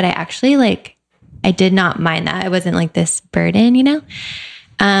thing, but I actually I did not mind that. It wasn't like this burden,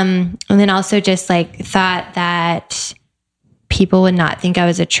 and then also just like thought that people would not think I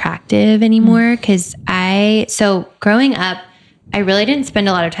was attractive anymore. Cause so growing up, I really didn't spend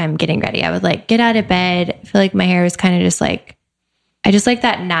a lot of time getting ready. I would like get out of bed. I feel like my hair was kind of just like, I just like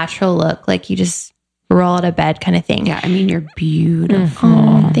that natural look. Like you just roll out of bed kind of thing. Yeah. I mean, you're beautiful.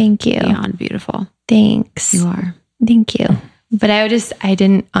 Oh, thank you. Beyond beautiful. Thanks. You are. Thank you. But I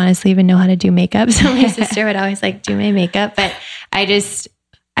didn't honestly even know how to do makeup. So my sister would always like do my makeup, but I just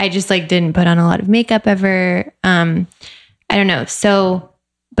like didn't put on a lot of makeup ever. I don't know. So,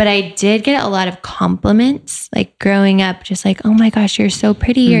 but I did get a lot of compliments like growing up, just like, oh my gosh, you're so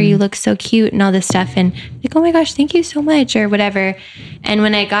pretty or you look so cute and all this stuff. And like, oh my gosh, thank you so much or whatever. And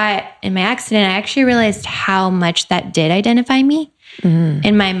when I got in my accident, I actually realized how much that did identify me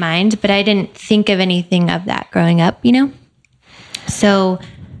in my mind, but I didn't think of anything of that growing up, So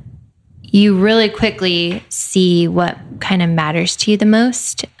you really quickly see what kind of matters to you the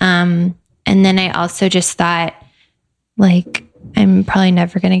most. And then I also just thought like, I'm probably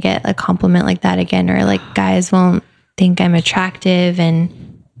never going to get a compliment like that again, or like guys won't think I'm attractive.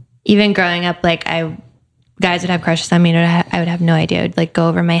 And even growing up, like guys would have crushes on me and I would have no idea. It would like go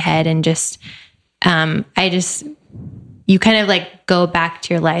over my head and just, you kind of like go back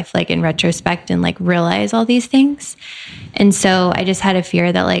to your life, like in retrospect and like realize all these things. And so I just had a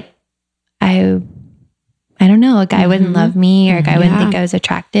fear that like, I don't know, a guy wouldn't love me or a guy wouldn't think I was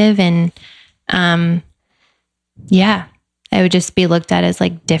attractive. And, I would just be looked at as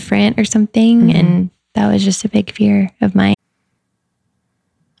like different or something. And that was just a big fear of mine.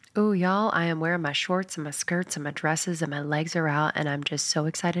 Oh, y'all, I am wearing my shorts and my skirts and my dresses and my legs are out, and I'm just so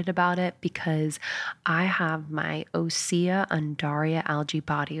excited about it because I have my Osea Undaria algae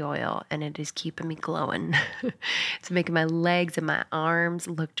body oil and it is keeping me glowing. It's making my legs and my arms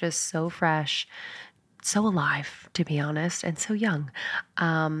look just so fresh. So alive, to be honest, and so young.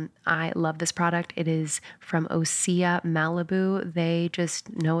 I love this product. It is from Osea Malibu. They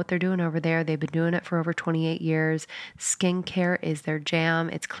just know what they're doing over there. They've been doing it for over 28 years. Skincare is their jam.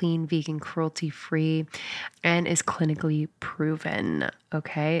 It's clean, vegan, cruelty-free, and is clinically proven.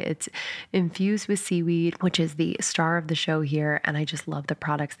 Okay. It's infused with seaweed, which is the star of the show here. And I just love the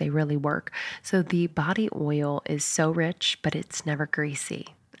products. They really work. So the body oil is so rich, but it's never greasy.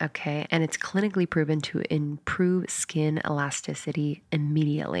 Okay. And it's clinically proven to improve skin elasticity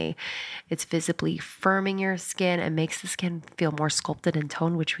immediately. It's visibly firming your skin and makes the skin feel more sculpted and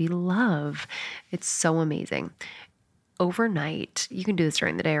toned, which we love. It's so amazing. Overnight, you can do this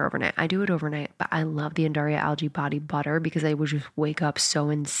during the day or overnight. I do it overnight, but I love the Undaria algae body butter because I would just wake up so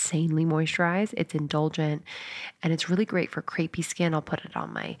insanely moisturized. It's indulgent and it's really great for crepey skin. I'll put it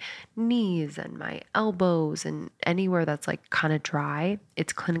on my knees and my elbows and anywhere that's like kind of dry.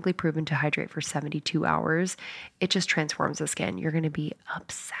 It's clinically proven to hydrate for 72 hours. It just transforms the skin. You're going to be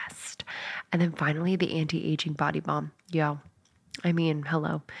obsessed. And then finally, the anti-aging body balm. Yo, I mean,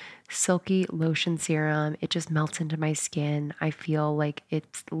 hello. Silky lotion serum. It just melts into my skin. I feel like it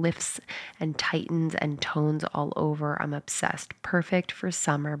lifts and tightens and tones all over. I'm obsessed. Perfect for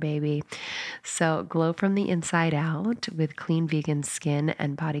summer, baby. So glow from the inside out with clean vegan skin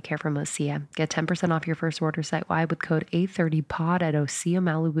and body care from Osea. Get 10% off your first order site-wide with code A30POD at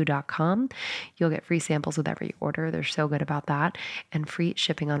oseamalibu.com. You'll get free samples with every order. They're so good about that. And free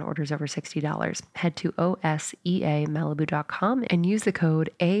shipping on orders over $60. Head to oseamalibu.com and use the code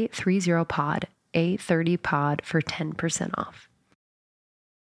A30POD, A30POD for 10% off.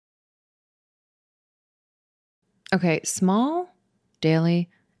 Okay, small daily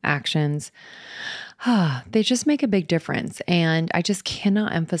actions, they just make a big difference. And I just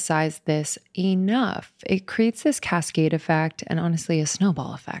cannot emphasize this enough. It creates this cascade effect and honestly a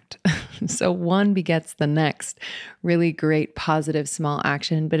snowball effect. So one begets the next. Really great, positive, small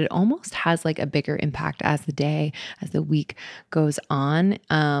action, but it almost has like a bigger impact as the week goes on.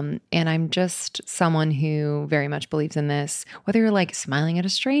 And I'm just someone who very much believes in this, whether you're like smiling at a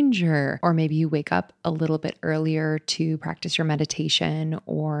stranger, or maybe you wake up a little bit earlier to practice your meditation,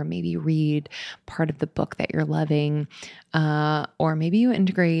 or maybe read part of the book that you're loving, or maybe you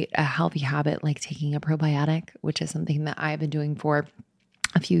integrate a healthy habit like taking a probiotic, which is something that I've been doing for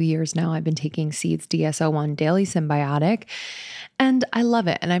a few years now. I've been taking Seed's DS-01 Daily Symbiotic, and I love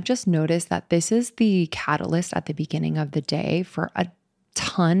it. And I've just noticed that this is the catalyst at the beginning of the day for a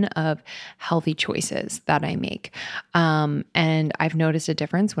ton of healthy choices that I make. And I've noticed a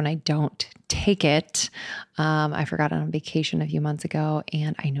difference when I don't take it. I forgot on vacation a few months ago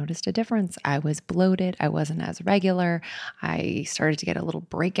and I noticed a difference. I was bloated. I wasn't as regular. I started to get a little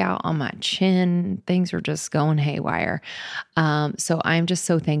breakout on my chin. Things were just going haywire. So I'm just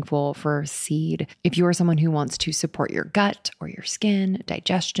so thankful for Seed. If you are someone who wants to support your gut or your skin,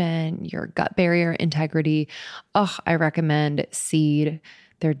 digestion, your gut barrier integrity, I recommend Seed.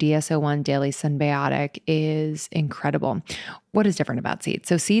 Their DS-01 Daily Symbiotic is incredible. What is different about Seed?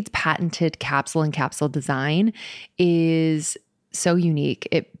 So Seed's patented capsule and capsule design is so unique.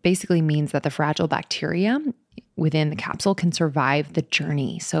 It basically means that the fragile bacteria within the capsule can survive the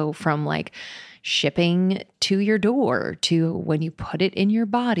journey. So from like shipping to your door to when you put it in your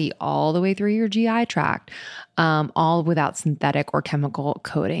body, all the way through your GI tract, all without synthetic or chemical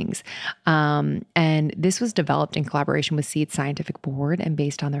coatings. And this was developed in collaboration with Seed's scientific board and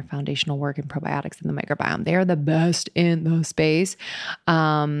based on their foundational work in probiotics and the microbiome. They are the best in the space.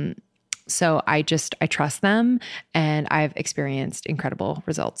 So I trust them and I've experienced incredible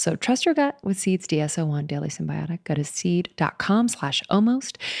results. So trust your gut with Seed's DS-01 Daily Symbiotic. Go to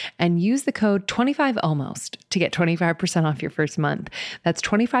seed.com/almost and use the code 25almost to get 25% off your first month. That's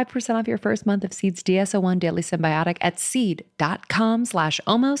 25% off your first month of Seed's DS-01 Daily Symbiotic at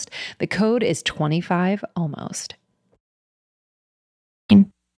seed.com/almost. The code is 25almost.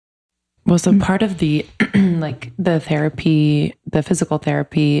 Was a part of the, like the therapy, the physical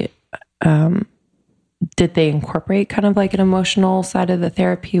therapy, did they incorporate kind of like an emotional side of the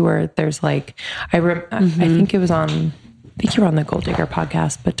therapy where there's like, I think you were on the Gold Digger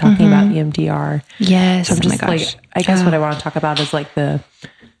podcast, but talking about EMDR. Yes. So I'm just like, I guess what I want to talk about is like the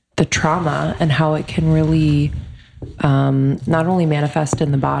trauma and how it can really not only manifest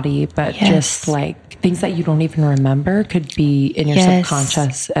in the body, but just like things that you don't even remember could be in your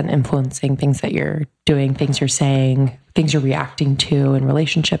subconscious and influencing things that you're doing, things you're saying, things you're reacting to in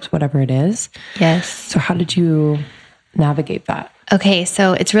relationships, whatever it is. Yes. So how did you navigate that? Okay.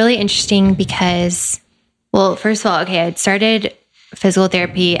 So it's really interesting because, well, first of all, I'd started physical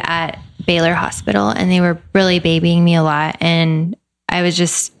therapy at Baylor Hospital and they were really babying me a lot. And I would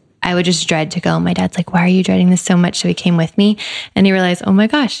just dread to go. My dad's like, why are you dreading this so much? So he came with me and he realized, oh my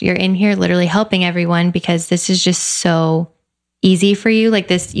gosh, you're in here literally helping everyone because this is just so easy for you. Like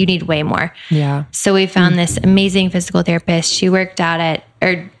this, you need way more. Yeah. So we found this amazing physical therapist. She worked at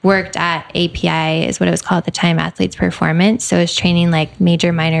API is what it was called at the time, Athletes Performance. So it was training like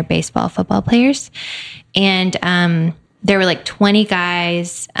major, minor baseball, football players. And, there were like 20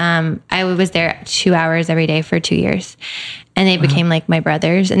 guys. I was there 2 hours every day for 2 years and they became like my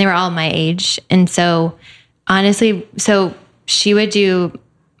brothers and they were all my age. And so honestly, she would do,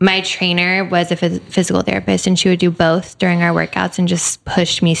 my trainer was a physical therapist and she would do both during our workouts and just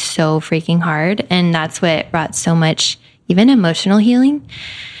pushed me so freaking hard. And that's what brought so much, even emotional healing.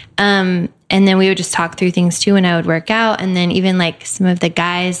 And then we would just talk through things too when I would work out. And then even like some of the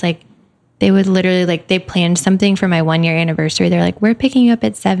guys, like, they would literally like, they planned something for my 1 year anniversary. They're like, we're picking you up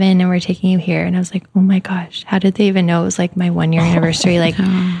at 7 and we're taking you here. And I was like, oh my gosh, how did they even know it was like my 1 year anniversary? Like,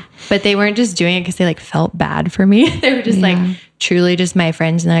 but they weren't just doing it because they like felt bad for me. They were just like truly just my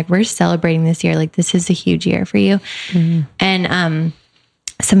friends. And they're like, we're celebrating this year. Like, this is a huge year for you. Mm-hmm. And,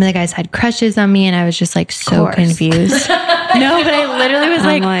 some of the guys had crushes on me and I was just like so confused. No, but I literally was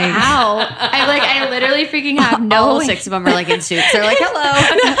like, how? I literally freaking have no. All 6 of them are like in suits. They're like,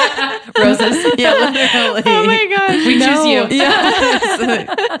 hello. Roses. Yeah, literally. Oh my gosh. We choose you.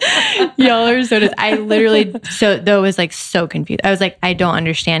 Yeah. Y'all are so I literally, though was like so confused. I was like, I don't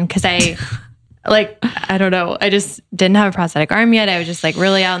understand because I don't know. I just didn't have a prosthetic arm yet. I was just like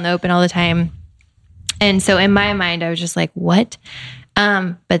really out in the open all the time. And so in my mind, I was just like, what?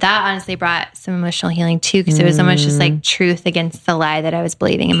 But that honestly brought some emotional healing too, because it was almost just like truth against the lie that I was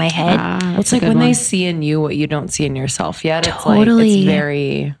believing in my head. It's like when they see in you what you don't see in yourself yet.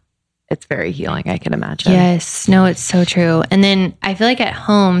 Totally. It's very healing, I can imagine. Yes. No, it's so true. And then I feel like at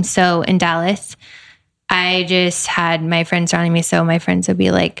home, so in Dallas, I just had my friends surrounding me. So my friends would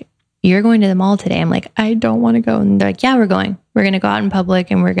be like, you're going to the mall today. I'm like, I don't want to go. And they're like, yeah, we're going. We're going to go out in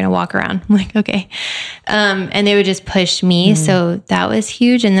public and we're going to walk around. I'm like, okay. And they would just push me. So that was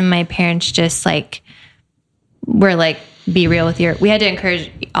huge. And then my parents just like, were like, be real with we had to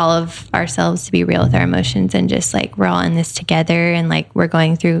encourage all of ourselves to be real with our emotions and just like, we're all in this together and like, we're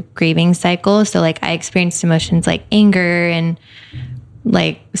going through grieving cycles. So like I experienced emotions like anger and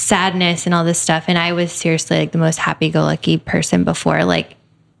like sadness and all this stuff. And I was seriously like the most happy-go-lucky person before. Like,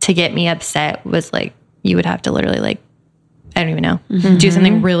 to get me upset was like, you would have to literally like, I don't even know, do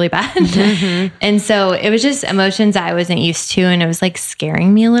something really bad. And so it was just emotions I wasn't used to. And it was like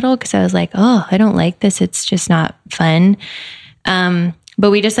scaring me a little because I was like, oh, I don't like this. It's just not fun.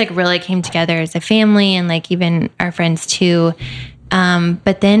 But we just like really came together as a family and like even our friends too.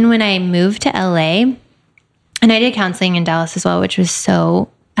 But then when I moved to LA, and I did counseling in Dallas as well, which was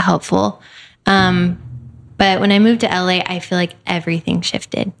so helpful. But when I moved to LA, I feel like everything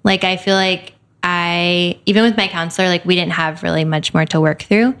shifted. Like, I feel like even with my counselor, like we didn't have really much more to work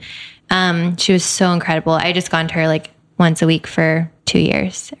through. She was so incredible. I just gone to her like once a week for 2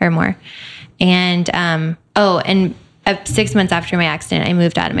 years or more. And, 6 months after my accident, I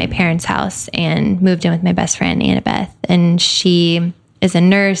moved out of my parents' house and moved in with my best friend, Annabeth. And she is a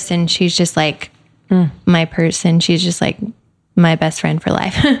nurse and she's just like my person. She's just like my best friend for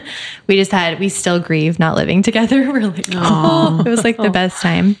life. We still grieve not living together. We're like, oh, it was like the best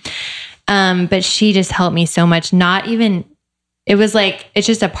time. But she just helped me so much. It was like, it's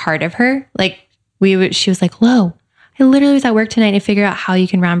just a part of her. Like she was like, Lo, I literally was at work tonight to figure out how you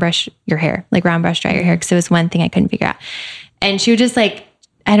can round brush your hair, like round brush dry your hair. Cause it was one thing I couldn't figure out. And she would just like,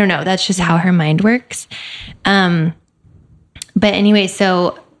 I don't know, that's just how her mind works. But anyway,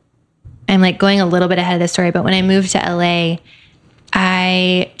 so I'm like going a little bit ahead of the story, but when I moved to LA,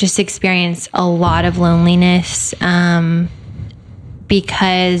 I just experienced a lot of loneliness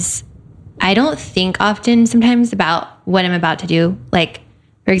because I don't think often sometimes about what I'm about to do. Like,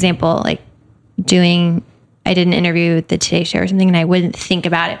 for example, like I did an interview with the Today Show or something and I wouldn't think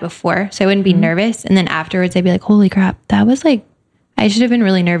about it before. So I wouldn't be nervous. And then afterwards I'd be like, holy crap, that was like, I should have been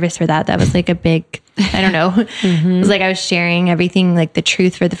really nervous for that. That was like a big, I don't know. It was like I was sharing everything, like the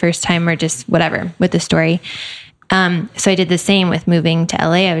truth for the first time or just whatever with the story. So I did the same with moving to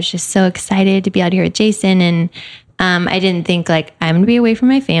LA. I was just so excited to be out here with Jason. And I didn't think like I'm going to be away from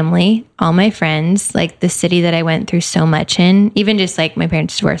my family, all my friends, like the city that I went through so much in, even just like my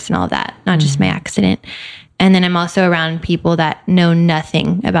parents' divorce and all that, not just my accident. And then I'm also around people that know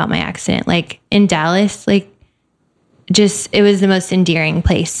nothing about my accident. Like in Dallas, like just, it was the most endearing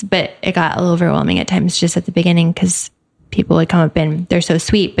place, but it got a little overwhelming at times just at the beginning because people would come up and they're so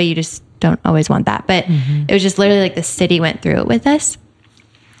sweet, but you just don't always want that. But it was just literally like the city went through it with us.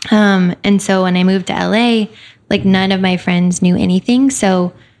 And so when I moved to LA, like none of my friends knew anything.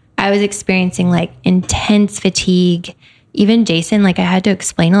 So I was experiencing like intense fatigue. Even Jason, like I had to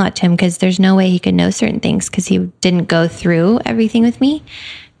explain a lot to him because there's no way he could know certain things because he didn't go through everything with me.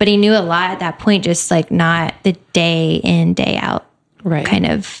 But he knew a lot at that point, just like not the day in, day out kind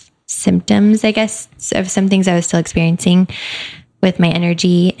of symptoms, I guess, of some things I was still experiencing with my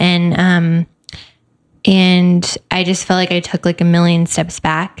energy. And I just felt like I took like a million steps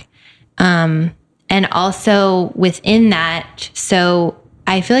back. And also within that, so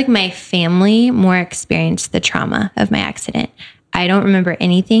I feel like my family more experienced the trauma of my accident. I don't remember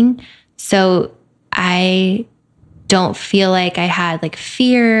anything. So I don't feel like I had like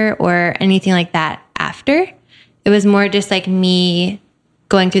fear or anything like that after. It was more just like me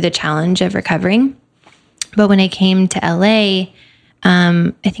going through the challenge of recovering. But when I came to LA,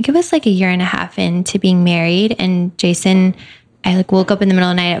 I think it was like a year and a half into being married, and Jason, I like woke up in the middle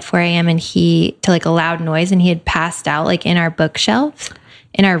of the night at 4 a.m. and to like a loud noise, and he had passed out like in our bookshelf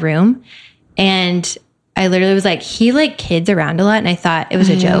in our room. And I literally was like, he like kids around a lot. And I thought it was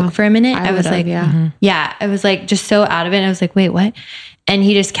a joke for a minute. I was like, I was like just so out of it. And I was like, wait, what? And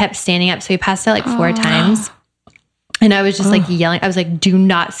he just kept standing up. So he passed out like 4 times. And I was just like yelling. I was like, do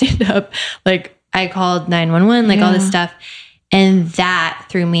not stand up. Like I called 911, like all this stuff. And that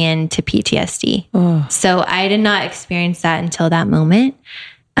threw me into PTSD. So I did not experience that until that moment.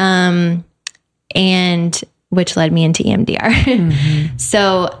 And which led me into EMDR.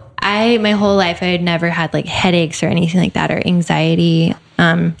 So my whole life, I had never had like headaches or anything like that or anxiety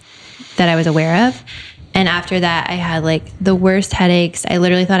that I was aware of. And after that, I had like the worst headaches. I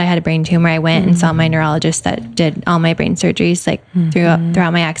literally thought I had a brain tumor. I went and saw my neurologist that did all my brain surgeries like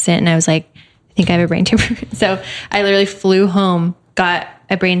throughout my accident. And I was like, I think I have a brain tumor. So I literally flew home, got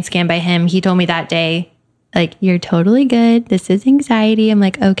a brain scan by him. He told me that day, like, you're totally good. This is anxiety. I'm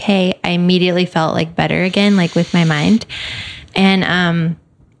like, okay. I immediately felt like better again, like with my mind. And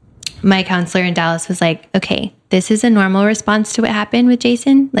my counselor in Dallas was like, okay, this is a normal response to what happened with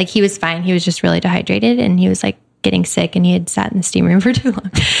Jason. Like he was fine. He was just really dehydrated and he was like getting sick and he had sat in the steam room for too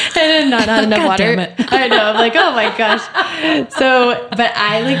long and not had enough water. I know. I'm like, oh my gosh. So, but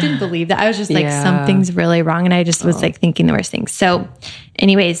I like didn't believe that. I was just like, something's really wrong. And I just was like thinking the worst things. So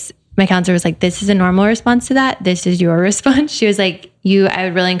anyways, my counselor was like, this is a normal response to that. This is your response. She was like, I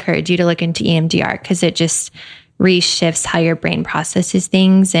would really encourage you to look into EMDR because it just reshifts how your brain processes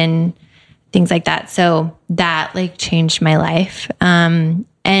things and things like that. So that like changed my life. And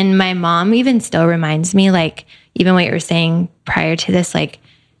my mom even still reminds me, like, even what you were saying prior to this, like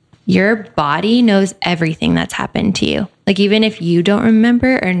your body knows everything that's happened to you. Like, even if you don't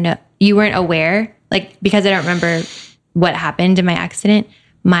remember or no, you weren't aware, like, because I don't remember what happened in my accident,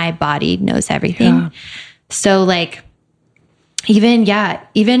 my body knows everything. Yeah. So like,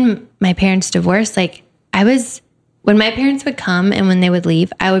 even my parents' divorce, like when my parents would come and when they would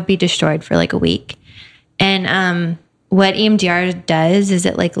leave, I would be destroyed for like a week. And what EMDR does is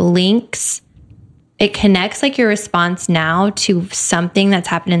it like it connects like your response now to something that's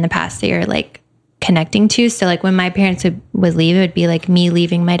happened in the past that you're like connecting to. So like when my parents would leave, it would be like me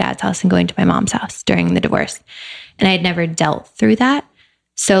leaving my dad's house and going to my mom's house during the divorce. And I had never dealt through that.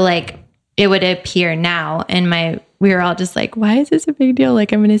 So like it would appear now and we were all just like, why is this a big deal?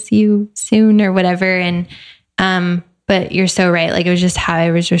 Like, I'm going to see you soon or whatever. And, but you're so right. Like, it was just how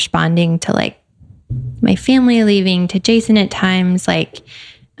I was responding to like my family leaving, to Jason at times, like,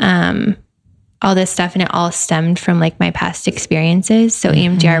 all this stuff. And it all stemmed from like my past experiences. So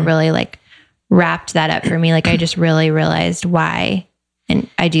EMDR really like wrapped that up for me. Like, I just really realized why, and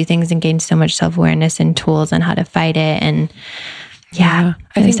I do things and gained so much self-awareness and tools on how to fight it. And I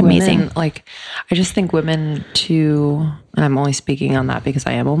think it's amazing. Like, I just think women too, and I'm only speaking on that because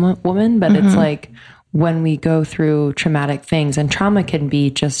I am a woman, but it's like when we go through traumatic things, and trauma can be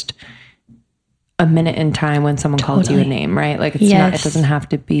just a minute in time when someone calls you a name, right? Like it's not, it doesn't have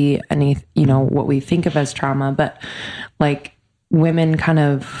to be any, what we think of as trauma, but like women kind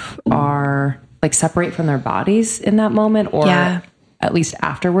of are like separate from their bodies in that moment or at least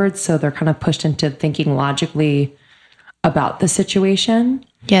afterwards. So they're kind of pushed into thinking logically about the situation.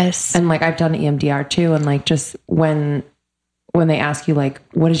 Yes. And like I've done EMDR too. And like just when when they ask you like,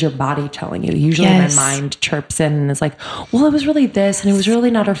 what is your body telling you? Usually my mind chirps in and is like, well, it was really this and it was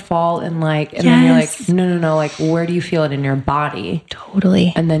really not her fault. And like, and then you're like, no. Like, where do you feel it in your body?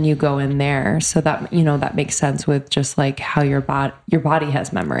 Totally. And then you go in there. So that, you know, that makes sense with just like how your body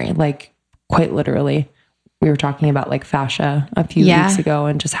has memory, like quite literally. We were talking about like fascia a few weeks ago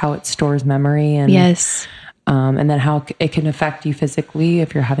and just how it stores memory and and then how it can affect you physically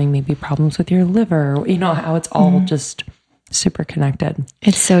if you're having maybe problems with your liver, you know, how it's all just super connected.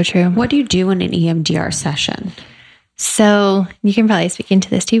 It's so true. What do you do in an EMDR session? So you can probably speak into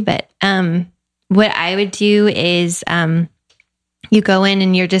this too, but what I would do is you go in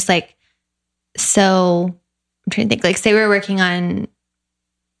and you're just like, so I'm trying to think, like say we're working on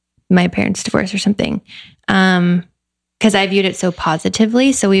my parents' divorce or something. Because I viewed it so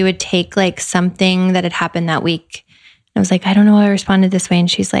positively. So we would take like something that had happened that week. I was like, I don't know why I responded this way. And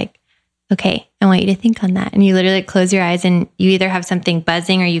she's like, okay, I want you to think on that. And you literally close your eyes and you either have something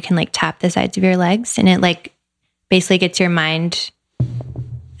buzzing or you can like tap the sides of your legs and it like basically gets your mind, I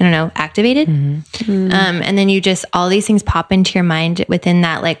don't know, activated. And then you just, all these things pop into your mind within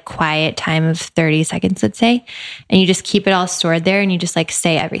that like quiet time of 30 seconds, let's say. And you just keep it all stored there and you just like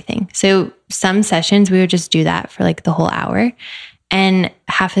say everything. So some sessions we would just do that for like the whole hour. And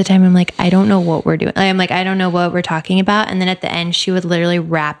half the time I'm like, I don't know what we're doing. I'm like, I don't know what we're talking about. And then at the end, she would literally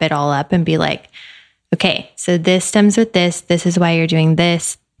wrap it all up and be like, okay, so this stems with this. This is why you're doing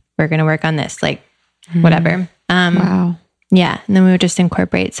this. We're going to work on this, like whatever. Wow. Yeah. And then we would just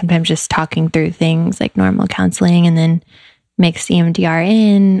incorporate sometimes just talking through things like normal counseling and then mix EMDR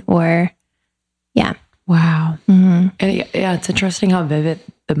in or Wow. And yeah, it's interesting how vivid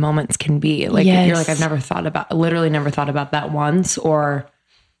the moments can be. Like you're like, I've literally never thought about that once, or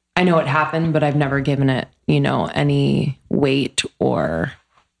I know it happened, but I've never given it, you know, any weight, or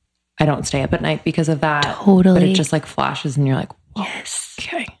I don't stay up at night because of that. Totally. But it just like flashes and you're like, oh, yes.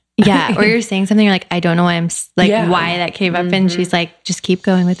 Okay. Yeah. Or you're saying something, you're like, I don't know why I'm like, why that came up. And she's like, just keep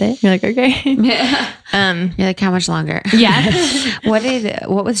going with it. You're like, okay. You're like, how much longer? Yeah.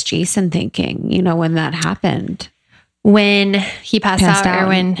 What was Jason thinking, you know, when that happened? When he passed out or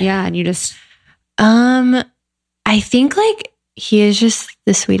when, and you just, I think like he is just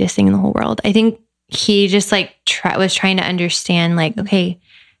the sweetest thing in the whole world. I think he just like was trying to understand like, okay,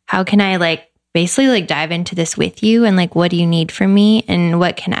 how can I like basically like dive into this with you and like, what do you need from me and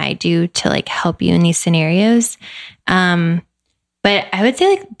what can I do to like help you in these scenarios? But I would say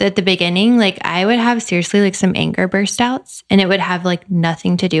like at the beginning, like I would have seriously like some anger burst outs and it would have like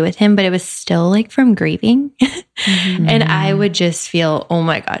nothing to do with him, but it was still like from grieving. And I would just feel, oh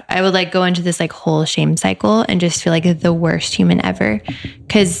my God, I would like go into this like whole shame cycle and just feel like the worst human ever.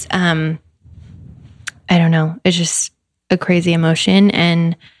 Cause, I don't know, it's just a crazy emotion.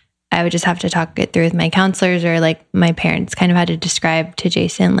 And I would just have to talk it through with my counselors or like my parents kind of had to describe to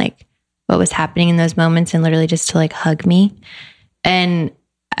Jason, like what was happening in those moments and literally just to like hug me. And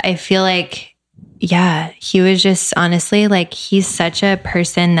I feel like, yeah, he was just honestly like, he's such a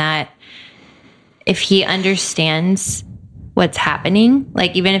person that if he understands what's happening,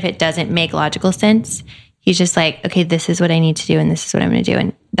 like even if it doesn't make logical sense, he's just like, okay, this is what I need to do. And this is what I'm going to do.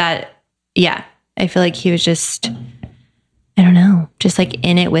 And that, yeah, I feel like he was just, I don't know, just like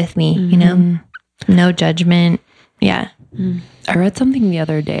in it with me, you know, no judgment. Yeah. I read something the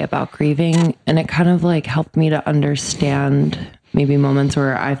other day about grieving and it kind of like helped me to understand maybe moments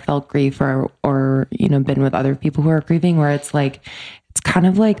where I felt grief or, you know, been with other people who are grieving, where it's like, it's kind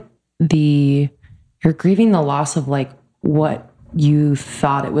of like you're grieving the loss of like what you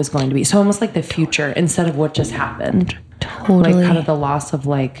thought it was going to be. So almost like the future instead of what just happened. Totally. Like kind of the loss of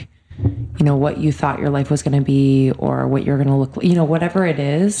like, you know, what you thought your life was going to be or what you're going to look like, you know, whatever it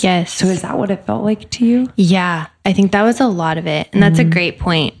is. Yes. So is that what it felt like to you? Yeah, I think that was a lot of it. And that's a great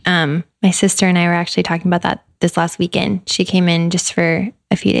point. My sister and I were actually talking about that this last weekend. She came in just for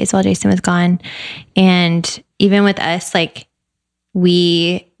a few days while Jason was gone. And even with us, like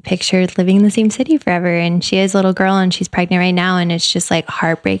we pictured living in the same city forever. And she is a little girl and she's pregnant right now. And it's just like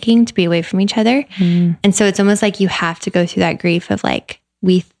heartbreaking to be away from each other. And so it's almost like you have to go through that grief of like,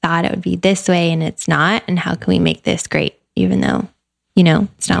 we thought it would be this way and it's not. And how can we make this great, even though, you know,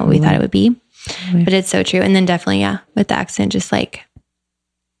 it's not what we thought it would be. But it's so true. And then definitely, yeah, with the accident, just like,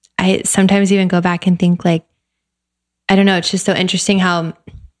 I sometimes even go back and think like, I don't know, it's just so interesting how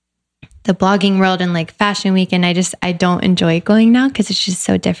the blogging world and like fashion week, and I don't enjoy going now because it's just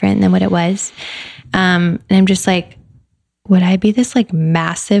so different than what it was. And I'm just like, would I be this like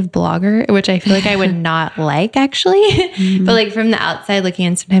massive blogger, which I feel like I would not like actually, but like from the outside looking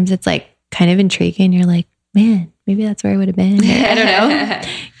in, sometimes it's like kind of intriguing. You're like, man, maybe that's where I would have been. I don't know.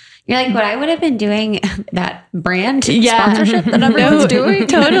 You're like, what I would have been doing that brand sponsorship that everyone's doing.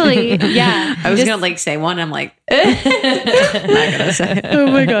 Totally. Yeah. I was going to like say one. I'm like, not going to say it. Oh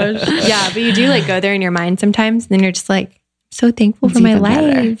my gosh. Yeah. But you do like go there in your mind sometimes. And then you're just like, so thankful for my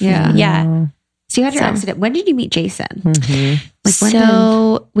life. Yeah. Yeah. So you had your accident. When did you meet Jason?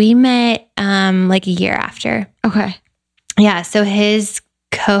 We met like a year after. Okay. Yeah. So his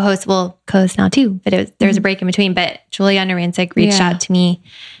co-host now too, but there was a break in between. But Juliana Rancic reached out to me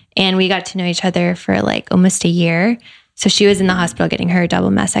and we got to know each other for like almost a year. So she was in the hospital getting her double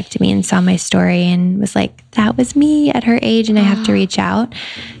mastectomy and saw my story and was like, that was me at her age and I have to reach out.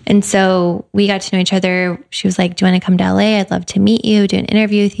 And so we got to know each other. She was like, do you want to come to LA? I'd love to meet you, do an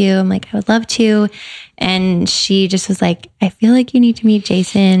interview with you. I'm like, I would love to. And she just was like, I feel like you need to meet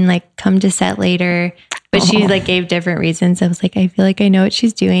Jason, like come to set later. But she like gave different reasons. I was like, I feel like I know what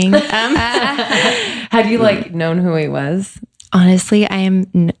she's doing. Had you like known who he was? Honestly, I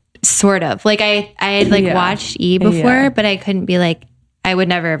am sort of like I had like watched E before, but I couldn't be like, I would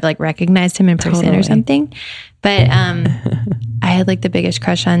never have like recognized him in person or something. But I had like the biggest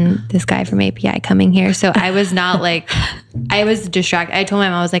crush on this guy from API coming here. So I was not like, I was distracted. I told my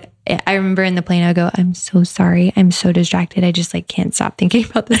mom, I was like, I remember in the plane, I go, I'm so sorry. I'm so distracted. I just like can't stop thinking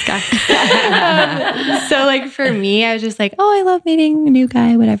about this guy. So like for me, I was just like, oh, I love meeting a new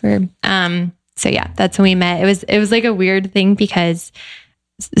guy, whatever. So yeah, that's when we met. It was like a weird thing because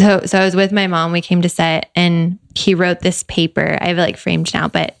so I was with my mom, we came to set and he wrote this paper. I have it like framed now,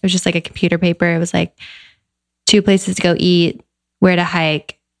 but it was just like a computer paper. It was like 2 places to go eat, where to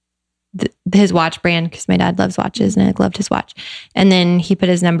hike, his watch brand, because my dad loves watches and I loved his watch. And then he put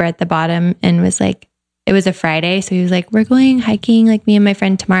his number at the bottom and was like, it was a Friday. So he was like, we're going hiking, like me and my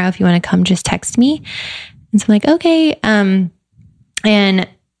friend tomorrow. If you want to come, just text me. And so I'm like, okay. And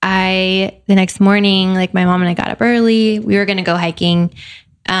the next morning, like my mom and I got up early. We were going to go hiking.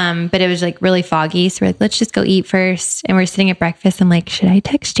 But it was like really foggy. So we're like, let's just go eat first. And we're sitting at breakfast. I'm like, should I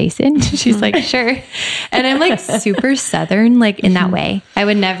text Jason? She's like, sure. And I'm like super Southern, like in that way. I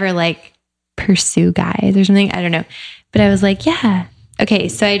would never like pursue guys or something. I don't know. But I was like, yeah. Okay.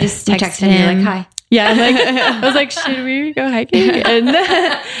 So I just texted him. Like, hi. Yeah. I was like, should we go hiking? And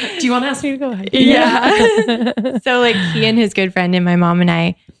do you want to ask me to go hiking? Yeah. So like he and his good friend and my mom and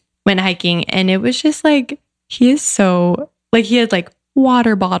I went hiking and it was just like, he is so like, he had like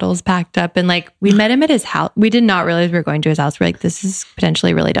water bottles packed up and like we met him at his house. We did not realize we were going to his house. We're like, this is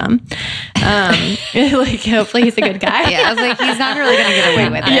potentially really dumb. Like hopefully he's a good guy. Yeah, I was like, he's not really gonna get away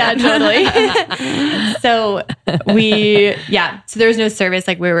with it. Yeah, totally. So so there was no service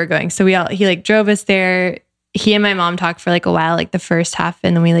like where we were going. So he like drove us there. He and my mom talked for like a while, like the first half,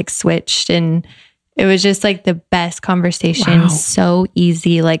 and then we like switched and it was just like the best conversation. Wow. So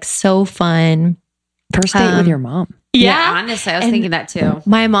easy, like so fun. First date with your mom. Yeah, honestly, I was thinking that too.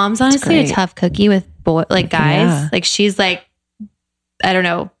 My mom's honestly a tough cookie with guys. Yeah. Like she's like, I don't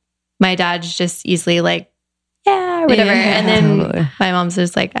know. My dad's just easily like, yeah, or whatever. Yeah, and then my mom's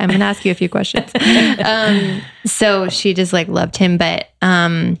just like, I'm gonna ask you a few questions. So she just like loved him. But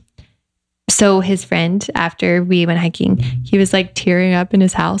so his friend, after we went hiking, he was like tearing up in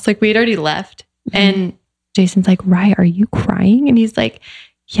his house. Like we had already left, and Jason's like, Rye, are you crying? And he's like,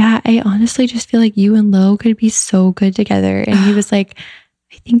 yeah, I honestly just feel like you and Lo could be so good together. And he was like,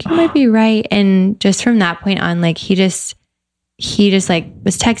 I think you might be right. And just from that point on, like he just like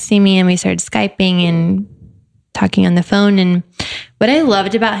was texting me and we started Skyping and talking on the phone. And what I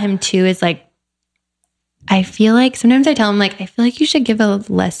loved about him too is like, I feel like sometimes I tell him like, I feel like you should give a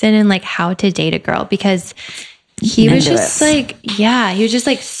lesson in like how to date a girl, because he was just like, yeah, he was just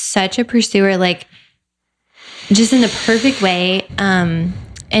like such a pursuer, like just in the perfect way.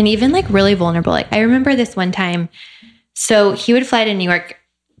 And even like really vulnerable. Like I remember this one time, so he would fly to New York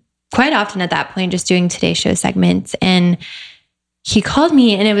quite often at that point, just doing Today Show segments. And he called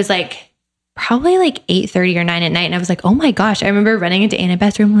me and it was like probably like 8:30 or 9 at night. And I was like, oh my gosh. I remember running into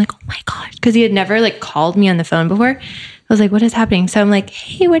Annabeth's room. I'm like, oh my gosh. Cause he had never like called me on the phone before. I was like, what is happening? So I'm like,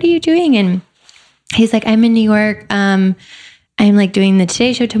 hey, what are you doing? And he's like, I'm in New York. I'm like doing the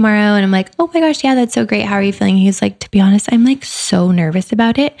Today Show tomorrow. And I'm like, oh my gosh, yeah, that's so great. How are you feeling? He's like, to be honest, I'm like so nervous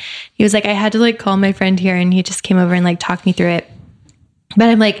about it. He was like, I had to like call my friend here and he just came over and like talked me through it. But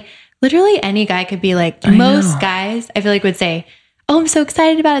I'm like, literally any guy could be like, most guys I feel like would say, oh, I'm so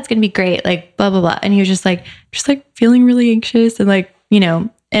excited about it. It's going to be great. Like blah, blah, blah. And he was just like feeling really anxious and like, you know,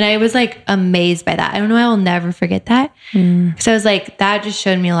 and I was like amazed by that. I don't know. I will never forget that. So I was like, that just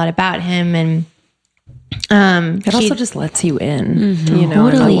showed me a lot about him. And it also just lets you in, you know,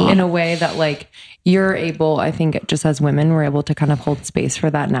 in a way that like you're able, I think just as women, we're able to kind of hold space for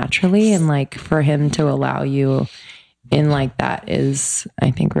that naturally. And like for him to allow you in like that is,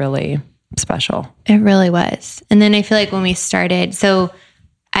 I think, really special. It really was. And then I feel like when we started, so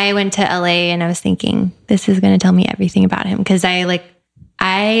I went to LA and I was thinking, this is going to tell me everything about him. Cause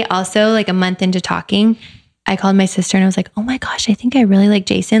I also like a month into talking, I called my sister and I was like, oh my gosh, I think I really like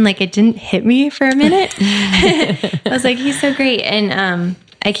Jason. Like it didn't hit me for a minute. I was like, he's so great. And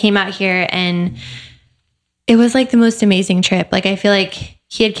I came out here and it was like the most amazing trip. Like I feel like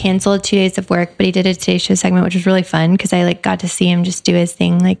he had canceled 2 days of work, but he did a Today Show segment, which was really fun because I like got to see him just do his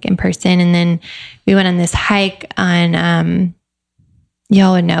thing like in person. And then we went on this hike on,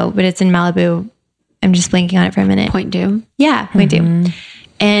 y'all would know, but it's in Malibu. I'm just blanking on it for a minute. Point Doom. Yeah, Point Doom.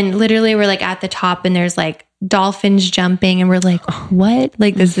 And literally we're like at the top and there's like dolphins jumping and we're like, what?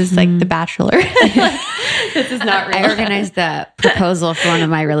 Like this is like The Bachelor. Like, this is not real. I organized the proposal for one of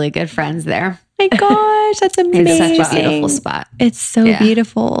my really good friends there. My gosh, that's amazing. It's such a beautiful spot. It's so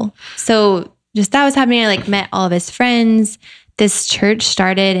beautiful. So just that was happening. I like met all of his friends. This church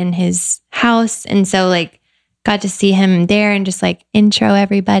started in his house. And so like got to see him there and just like intro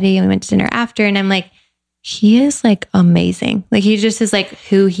everybody. And we went to dinner after and I'm like, he is like amazing. Like he just is like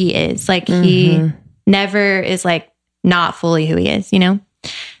who he is. Like he never is like not fully who he is, you know?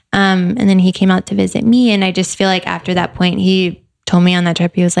 And then he came out to visit me. And I just feel like after that point, he told me on that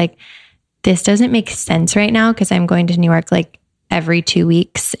trip, he was like, this doesn't make sense right now because I'm going to New York like every 2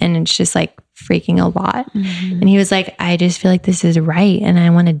 weeks and it's just like freaking a lot. And he was like, I just feel like this is right. And I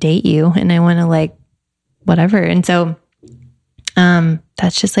want to date you and I want to like whatever. And so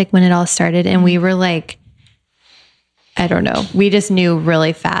that's just like when it all started. And we were like, I don't know. We just knew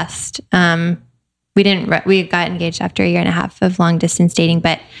really fast. We got engaged after 1.5 years of long distance dating,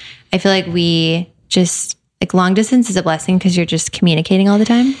 but I feel like we just like long distance is a blessing because you're just communicating all the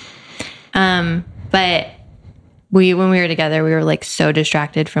time. But when we were together, we were like so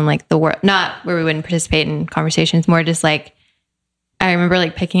distracted from like the world, not where we wouldn't participate in conversations, more just like, I remember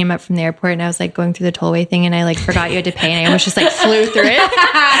like picking him up from the airport and I was like going through the tollway thing and I like forgot you had to pay and I almost just like flew through it.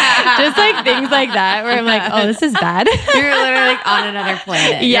 Just like things like that where I'm like, oh, this is bad. You're literally like on another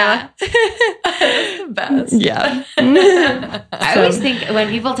planet. Yeah. That's the best. Yeah. I always think when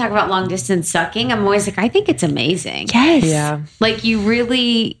people talk about long distance sucking, I'm always like, I think it's amazing. Yes. Yeah. Like you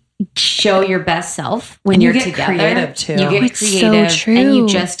really show your best self when And you you're get together. creative, too. You get It's so creative true. and you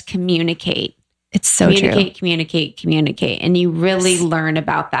just communicate. It's so true. Communicate. And you really learn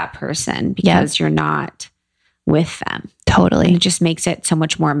about that person because you're not with them. Totally. And it just makes it so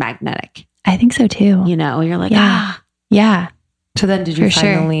much more magnetic. I think so too. You know, you're like, Yeah. So then did you For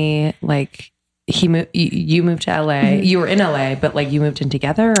sure. finally like you moved to LA? You were in LA, but like you moved in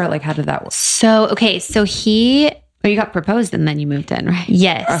together or like how did that work? So, okay. So Well, you got proposed and then you moved in, right?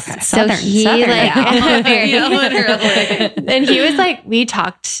 yes. Okay. So he Southern like, now. very- and he was like, we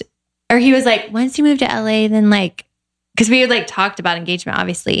talked, or he was like, once you move to LA, then like, cause we had like talked about engagement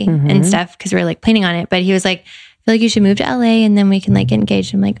obviously and stuff. Cause we were like planning on it, but he was like, I feel like you should move to LA and then we can like get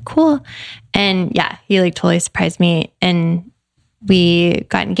engaged. I'm like, cool. And yeah, he like totally surprised me and we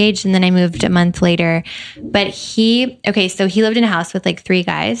got engaged and then I moved a month later, but so he lived in a house with like 3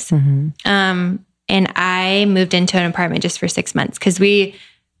 guys. And I moved into an apartment just for 6 months because we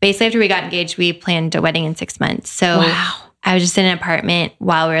basically after we got engaged, we planned a wedding in 6 months. So I was just in an apartment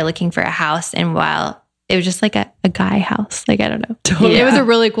while we were looking for a house and while it was just like a guy house. Like, I don't know. Totally. It was a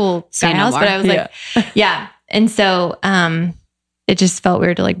really cool guy house, but I was like, yeah. And so it just felt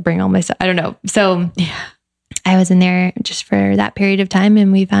weird to like bring all my stuff. I don't know. So I was in there just for that period of time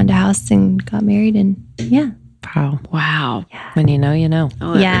and we found a house and got married and yeah. Wow. Yeah. When you know, you know.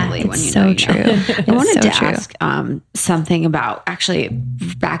 Oh, yeah. Really, It's when you so know, you true. know. I wanted to ask something about actually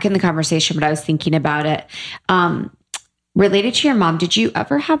back in the conversation, but I was thinking about it. Related to your mom, did you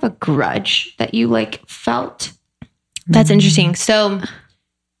ever have a grudge that you like felt? That's interesting. So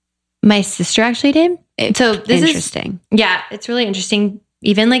my sister actually did. So this Interesting. it's really interesting.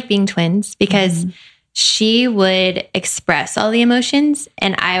 Even like being twins because she would express all the emotions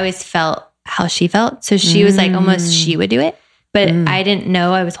and I always felt how she felt. So she was like almost she would do it, but I didn't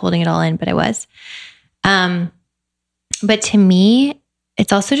know I was holding it all in, but I was. But to me,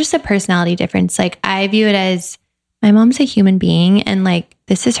 it's also just a personality difference. Like I view it as my mom's a human being and like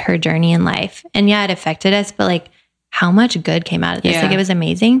this is her journey in life. And yeah, it affected us, but like how much good came out of this? Like it was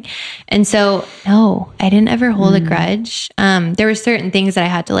amazing. And so no, I didn't ever hold a grudge. There were certain things that I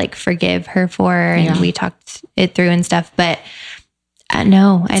had to like forgive her for and we talked it through and stuff, but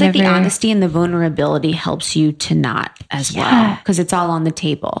no, it's like the honesty and the vulnerability helps you to not as well because it's all on the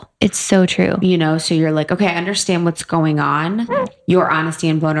table. It's so true. You know, so you're like, okay, I understand what's going on. Your honesty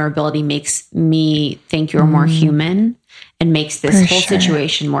and vulnerability makes me think you're more human and makes this whole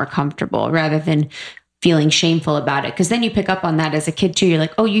situation more comfortable rather than feeling shameful about it. Cause then you pick up on that as a kid too. You're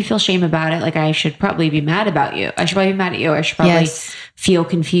like, oh, you feel shame about it. Like I should probably be mad about you. I should probably be mad at you. Or I should probably feel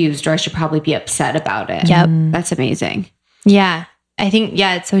confused, or I should probably be upset about it. Yep. That's amazing. Yeah. I think,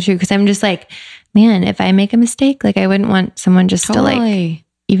 it's so true. Cause I'm just like, man, if I make a mistake, like I wouldn't want someone just to like,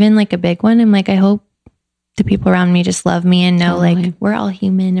 even like a big one. I'm like, I hope the people around me just love me and know like we're all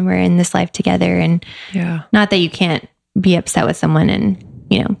human and we're in this life together. And not that you can't be upset with someone and,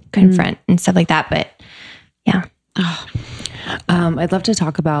 confront and stuff like that. But yeah. I'd love to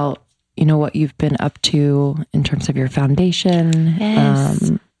talk about, what you've been up to in terms of your foundation.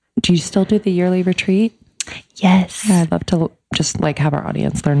 Yes. Do you still do the yearly retreat? Yes. Yeah, I'd love to just like have our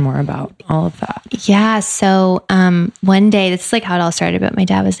audience learn more about all of that. Yeah. So one day, this is like how it all started, but my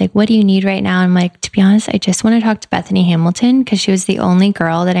dad was like, what do you need right now? I'm like, to be honest, I just want to talk to Bethany Hamilton because she was the only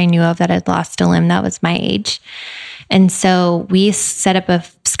girl that I knew of that had lost a limb that was my age. And so we set up a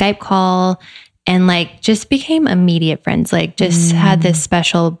Skype call and like just became immediate friends, like just had this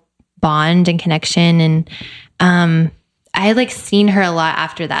special bond and connection. And I had like seen her a lot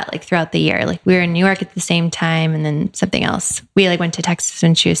after that, like throughout the year. Like we were in New York at the same time and then something else. We like went to Texas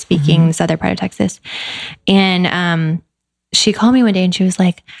when she was speaking, this other part of Texas. And she called me one day and she was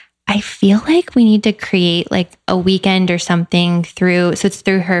like, I feel like we need to create like a weekend or something so it's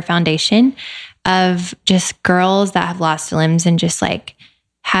through her foundation of just girls that have lost limbs and just like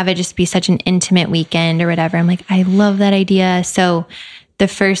have it just be such an intimate weekend or whatever. I'm like, I love that idea. So the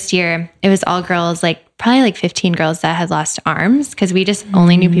first year it was all girls, like probably like 15 girls that had lost arms because we just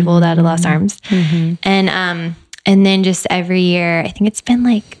only knew people that had lost arms. And then just every year, I think it's been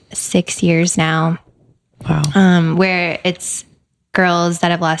like 6 years now. Wow. Where it's girls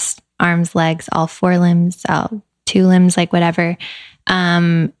that have lost arms, legs, all 4 limbs, all 2 limbs, like whatever.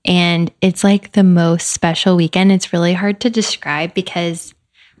 And it's like the most special weekend. It's really hard to describe because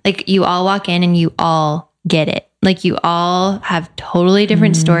like you all walk in and you all get it. Like you all have totally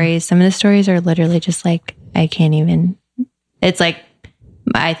different stories. Some of the stories are literally just like, it's like,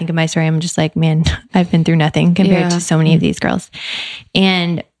 I think of my story. I'm just like, man, I've been through nothing compared to so many of these girls.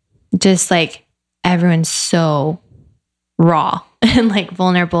 And just like everyone's so raw and like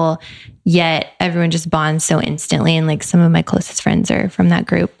vulnerable, yet everyone just bonds so instantly. And like some of my closest friends are from that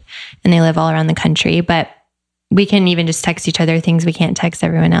group and they live all around the country, but we can even just text each other things we can't text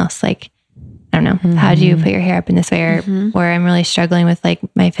everyone else. Like, I don't know, how do you put your hair up in this way? Or I'm really struggling with like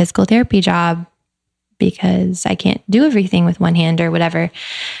my physical therapy job because I can't do everything with one hand or whatever.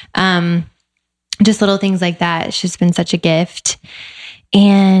 Just little things like that. It's just been such a gift.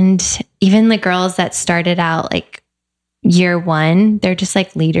 And even the girls that started out like year 1, they're just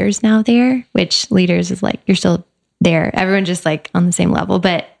like leaders now there, which leaders is like, you're still there. Everyone's just like on the same level,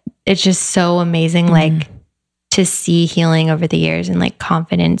 but it's just so amazing. Like to see healing over the years and like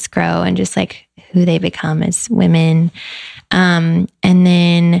confidence grow and just like who they become as women. And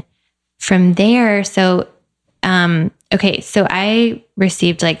then from there, so I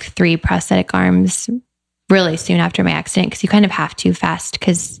received like 3 prosthetic arms really soon after my accident because you kind of have to fast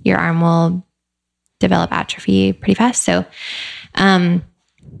because your arm will develop atrophy pretty fast. So I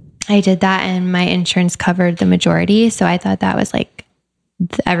did that and my insurance covered the majority. So I thought that was like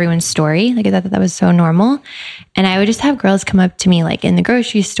everyone's story. Like I thought that was so normal. And I would just have girls come up to me like in the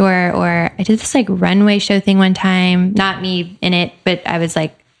grocery store, or I did this like runway show thing one time, not me in it, but I was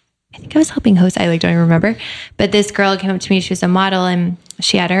like, I think I was helping host. I like don't even remember. But this girl came up to me. She was a model and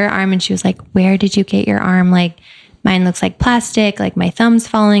she had her arm and she was like, where did you get your arm? Like mine looks like plastic, like my thumb's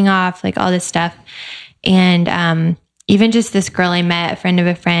falling off, like all this stuff. And even just this girl I met, a friend of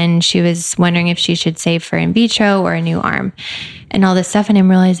a friend, she was wondering if she should save for in vitro or a new arm and all this stuff. And I'm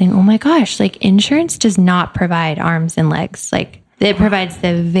realizing, oh my gosh, like insurance does not provide arms and legs. Like it provides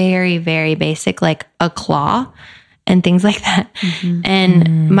the very, very basic, like a claw and things like that.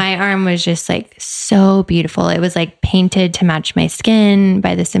 And my arm was just like so beautiful. It was like painted to match my skin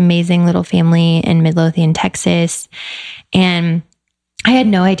by this amazing little family in Midlothian, Texas. And I had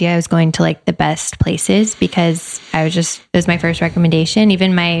no idea I was going to like the best places because it was my first recommendation.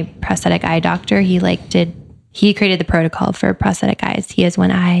 Even my prosthetic eye doctor, he created the protocol for prosthetic eyes. He has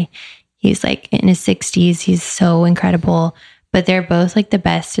one eye. He's like in his 60s. He's so incredible, but they're both like the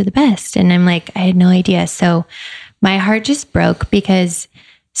best of the best. And I'm like, I had no idea. So my heart just broke because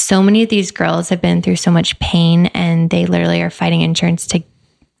so many of these girls have been through so much pain and they literally are fighting insurance to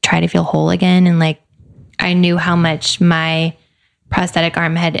try to feel whole again. And like, I knew how much my prosthetic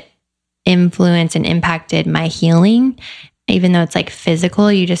arm had influenced and impacted my healing. Even though it's like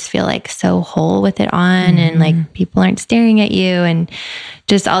physical, you just feel like so whole with it on and like people aren't staring at you and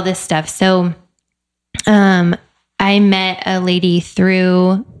just all this stuff. So I met a lady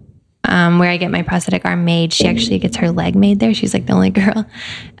through where I get my prosthetic arm made, she actually gets her leg made there. She's like the only girl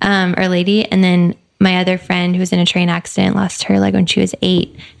or lady. And then my other friend who was in a train accident lost her leg when she was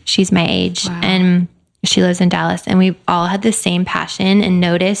 8. She's my age. Wow. And she lives in Dallas. And we all had the same passion, and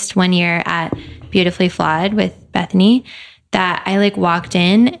noticed one year at Beautifully Flawed with Bethany that I like walked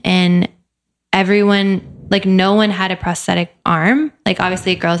in and everyone, like no one had a prosthetic arm. Like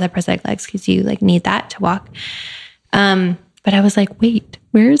obviously girls have prosthetic legs because you like need that to walk. But I was like, wait,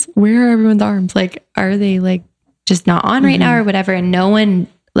 where are everyone's arms? Like, are they like just not on right now or whatever? And no one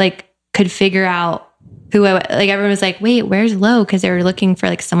like could figure out who like everyone was like, wait, where's Lo? Because they were looking for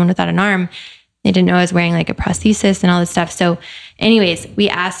like someone without an arm. They didn't know I was wearing like a prosthesis and all this stuff. So anyways, we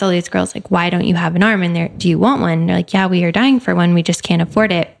asked all these girls, like, why don't you have an arm? And do you want one? And they're like, yeah, we are dying for one. We just can't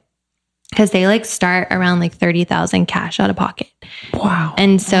afford it. Because they like start around like 30,000 cash out of pocket. Wow.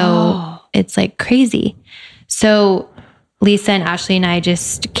 And so it's like crazy. So Lisa and Ashley and I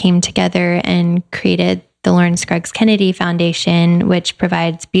just came together and created the Lauren Scruggs Kennedy Foundation, which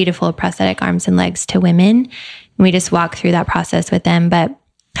provides beautiful prosthetic arms and legs to women. And we just walk through that process with them. But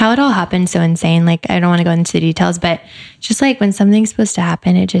how it all happened, so insane. Like, I don't want to go into the details, but just like when something's supposed to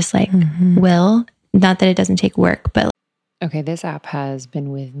happen, it just like will. Not that it doesn't take work, but okay, this app has been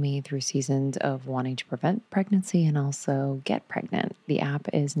with me through seasons of wanting to prevent pregnancy and also get pregnant. The app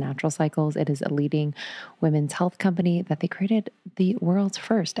is Natural Cycles. It is a leading women's health company that they created the world's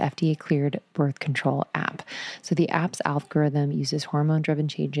first FDA-cleared birth control app. So the app's algorithm uses hormone-driven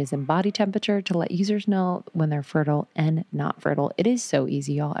changes in body temperature to let users know when they're fertile and not fertile. It is so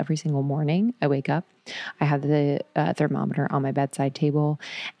easy, y'all. Every single morning I wake up, I have the thermometer on my bedside table,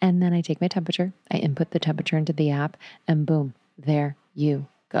 and then I take my temperature. I input the temperature into the app, and boom, there you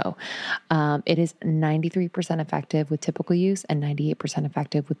go. It is 93% effective with typical use and 98%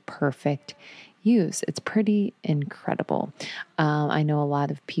 effective with perfect use. It's pretty incredible. I know a lot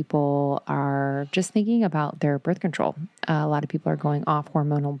of people are just thinking about their birth control. A lot of people are going off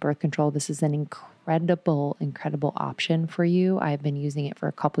hormonal birth control. This is an incredible option for you. I've been using it for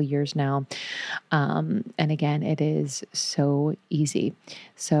a couple years now. And again, it is so easy.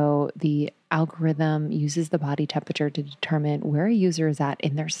 So the algorithm uses the body temperature to determine where a user is at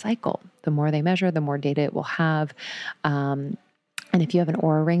in their cycle. The more they measure, the more data it will have. And if you have an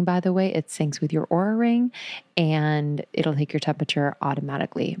Oura Ring, by the way, it syncs with your Oura Ring and it'll take your temperature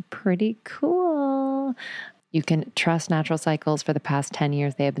automatically. Pretty cool. You can trust Natural Cycles. For the past 10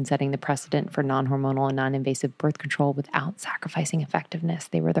 years, they have been setting the precedent for non-hormonal and non-invasive birth control without sacrificing effectiveness.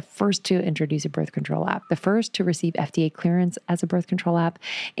 They were the first to introduce a birth control app, the first to receive FDA clearance as a birth control app,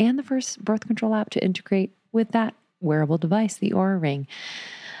 and the first birth control app to integrate with that wearable device, the Oura Ring.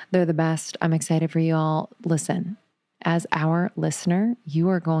 They're the best. I'm excited for you all. Listen, as our listener, you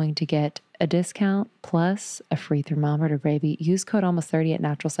are going to get a discount plus a free thermometer, baby. Use code almost30 at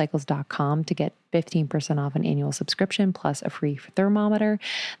naturalcycles.com to get 15% off an annual subscription plus a free thermometer.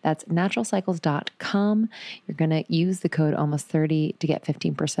 That's naturalcycles.com. You're going to use the code almost30 to get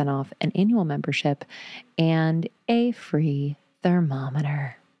 15% off an annual membership and a free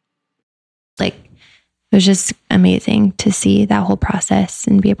thermometer. Like, it was just amazing to see that whole process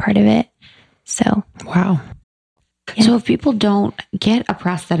and be a part of it. So, wow. Yeah. So if people don't get a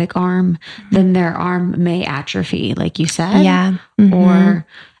prosthetic arm, then their arm may atrophy, like you said. Yeah.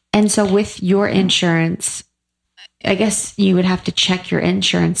 And so with your insurance, I guess you would have to check your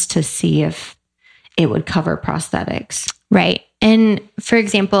insurance to see if it would cover prosthetics. Right. And for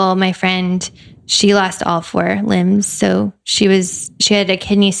example, my friend, she lost all 4 limbs. So she had a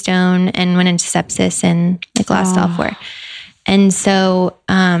kidney stone and went into sepsis and like lost all 4. And so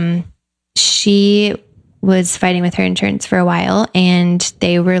she was fighting with her insurance for a while, and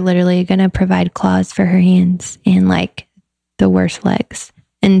they were literally going to provide claws for her hands and like the worst legs.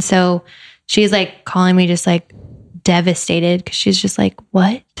 And so she's like calling me just like devastated because she's just like,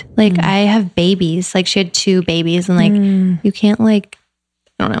 what? Like I have babies. Like she had 2 babies and like you can't like,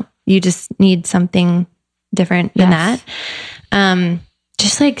 I don't know. You just need something different than that.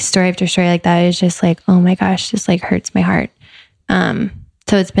 Just like story after story like that is just like, oh my gosh, just like hurts my heart.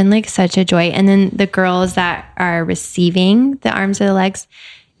 So it's been like such a joy. And then the girls that are receiving the arms or the legs,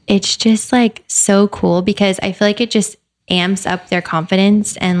 it's just like so cool because I feel like it just amps up their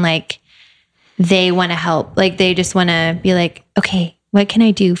confidence and like they want to help. Like they just want to be like, okay, what can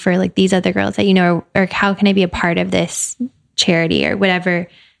I do for like these other girls that, you know, or how can I be a part of this charity or whatever?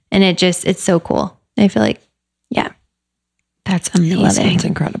 And it's so cool. I feel like, yeah. That's amazing. It's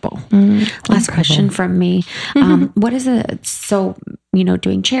incredible. Last question from me. What is it? So, you know,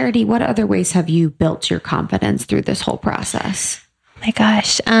 doing charity, what other ways have you built your confidence through this whole process? Oh my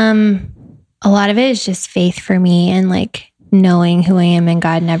gosh. A lot of it is just faith for me and like knowing who I am and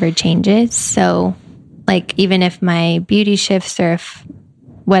God never changes. So like, even if my beauty shifts or if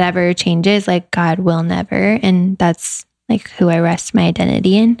whatever changes, like God will never. And that's like who I rest my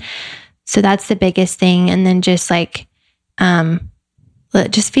identity in. So that's the biggest thing. And then just like,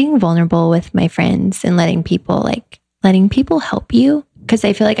 just being vulnerable with my friends and letting people help you. Cause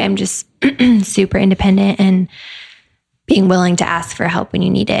I feel like I'm just super independent and being willing to ask for help when you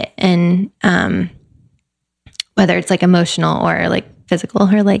need it. And, whether it's like emotional or like physical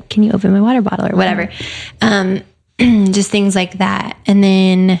or like, can you open my water bottle or whatever. Just things like that. And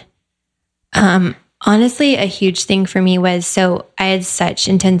then, honestly, a huge thing for me was, so I had such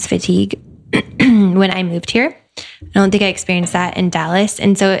intense fatigue when I moved here. I don't think I experienced that in Dallas.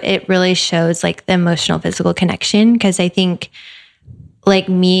 And so it really shows like the emotional physical connection. Cause I think like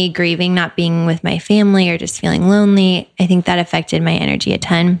me grieving, not being with my family or just feeling lonely, I think that affected my energy a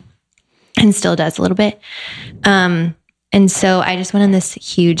ton and still does a little bit. And so I just went on this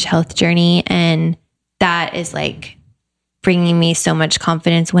huge health journey, and that is like bringing me so much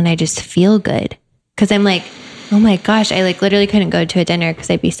confidence when I just feel good. Cause I'm like, oh my gosh, I like literally couldn't go to a dinner because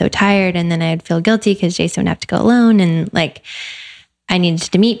I'd be so tired. And then I'd feel guilty because Jason would have to go alone. And like, I needed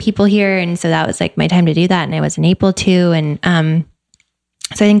to meet people here. And so that was like my time to do that. And I wasn't able to. And,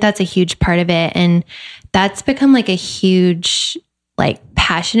 so I think that's a huge part of it. And that's become like a huge like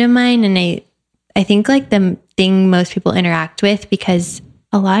passion of mine. And I think like the thing most people interact with, because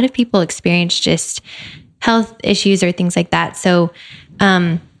a lot of people experience just health issues or things like that. So,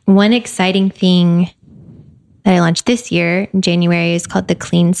 one exciting thing that I launched this year in January is called the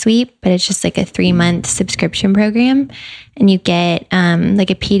Clean Sweep, but it's just like a 3-month subscription program. And you get like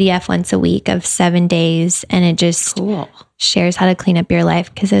a PDF once a week of 7 days. And it just shares how to clean up your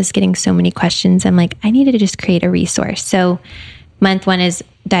life. Cause I was getting so many questions. I'm like, I needed to just create a resource. So month 1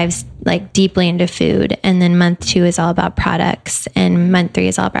 dives like deeply into food. And then month 2 is all about products. And month 3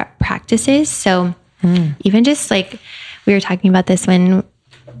 is all about practices. So even just like, we were talking about this when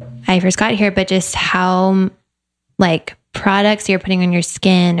I first got here, but just how like products you're putting on your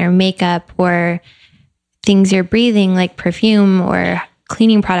skin or makeup or things you're breathing, like perfume or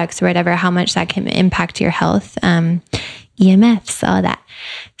cleaning products or whatever, how much that can impact your health, EMFs, all that.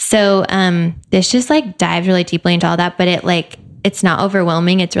 So this just like dives really deeply into all that, but it's not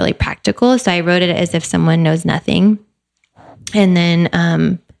overwhelming. It's really practical. So I wrote it as if someone knows nothing. And then,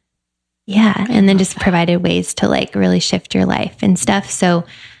 and then just provided ways to like really shift your life and stuff. So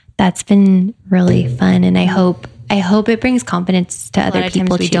that's been really fun. And I hope it brings confidence to other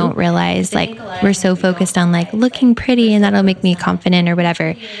people. We don't realize like we're so focused on like looking pretty and that'll make me confident or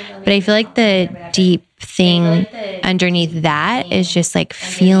whatever. But I feel like the deep thing underneath that is just like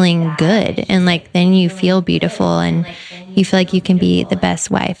feeling good. And like, then you feel beautiful and you feel like you can be the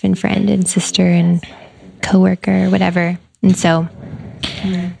best wife and friend and sister and coworker or whatever. And so,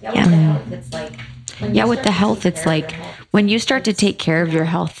 with the health, it's like when you start to take care of your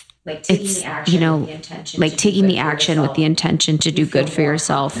health, it's, like taking the action with the intention to do good for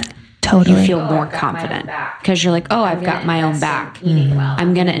yourself. Totally. You feel more confident because you're like, oh, I've got my own back.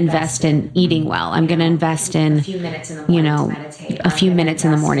 I'm going to invest in eating well. I'm going to invest in, a few minutes in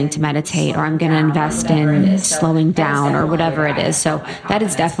the morning to meditate, or I'm going to invest in slowing down or whatever it is. So that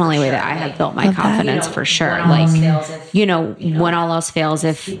is definitely a way that I have built my confidence for sure. Like, when all else fails,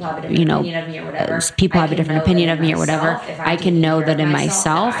 if, people have a different opinion of me or whatever, I can know that in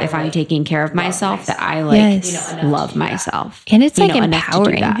myself, if I'm taking care of myself, that I love myself. And it's like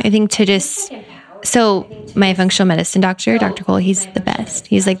empowering, I think, to just, so my functional medicine doctor, Dr. Cole, he's the best.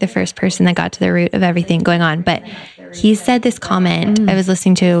 He's like the first person that got to the root of everything going on. But he said this comment, I was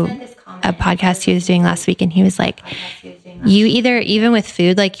listening to a podcast he was doing last week, and he was like, you either, even with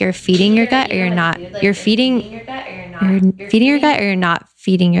food, like you're feeding your gut or you're not, you're feeding your gut or you're not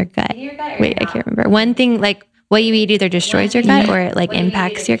feeding your gut. Wait, I can't remember. One thing, like what you eat either destroys your gut or it like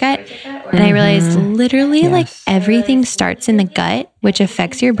impacts your gut. And I realized literally like everything starts in the gut, which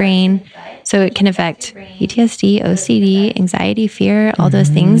affects your brain. So it can affect PTSD, OCD, anxiety, fear, all those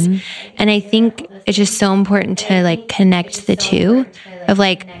things. And I think it's just so important to like connect the two of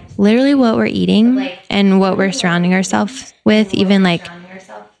like literally what we're eating and what we're surrounding ourselves with, even like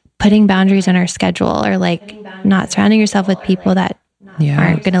putting boundaries on our schedule or like not surrounding yourself with people that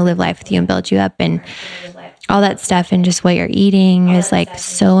aren't going to live life with you and build you up and all that stuff. And just what you're eating is like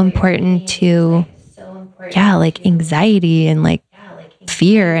so important to, like anxiety and like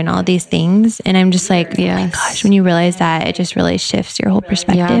fear and all these things. And I'm just like, oh my gosh, when you realize that, it just really shifts your whole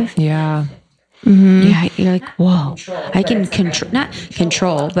perspective. Yeah. Yeah, you're like, whoa, I can not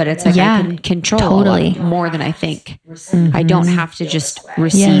control, but it's like I can control a lot more than I think. I don't have to just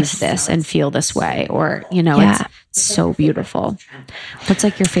receive this and feel this way, or it's so beautiful. What's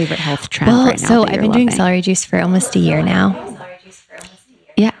like your favorite health trend right now? So I've been doing celery juice for almost a year now.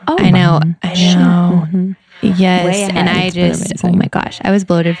 Yeah. Oh, I know. Yes. And I just, oh my gosh, I was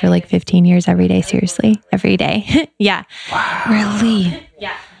bloated for like 15 years every day. Seriously. Every day. Yeah. Wow. Really?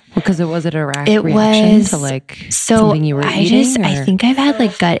 Yeah. Because was it a reaction to like something you were eating? I think I've had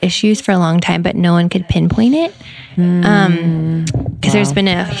like gut issues for a long time, but no one could pinpoint it. Because there's been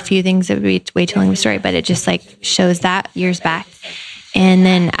a few things that would be way too long of a story, but it just like shows that years back. And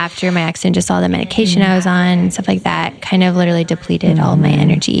then after my accident, just all the medication I was on and stuff like that kind of literally depleted all of my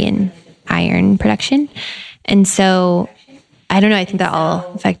energy and iron production. And so I don't know, I think that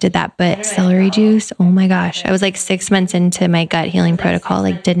all affected that, but celery juice, oh my gosh. I was like 6 months into my gut healing protocol,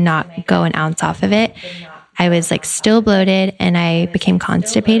 like did not go an ounce off of it. I was like still bloated and I became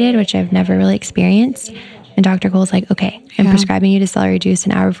constipated, which I've never really experienced. And Dr. Cole's like, okay, I'm prescribing you to celery juice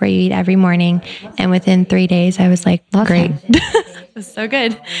an hour before you eat every morning. And within 3 days, I was like, great. It was so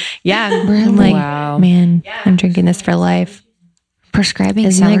good. Yeah. Really? I'm like, man, I'm drinking this for life. Prescribing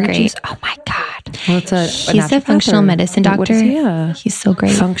celery juice. Oh my God. Well, he's a functional medicine doctor. He's so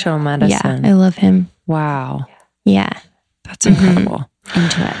great. Functional medicine. Yeah, I love him. Wow. Yeah. That's incredible.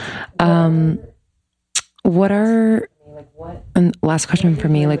 Into it. And last question for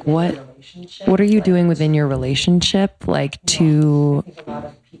me, like what are you doing within your relationship? Like to,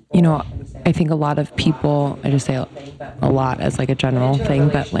 I think a lot of people, I just say a lot as like a general thing,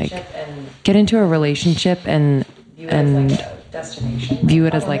 but like get into a relationship and view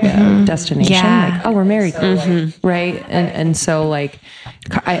it as like a destination. Yeah. Like, oh, we're married. Right. And so like,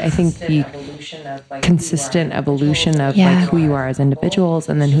 I think the consistent evolution of like who you are as individuals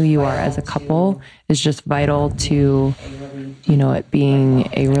and then who you are as a couple is just vital to, it being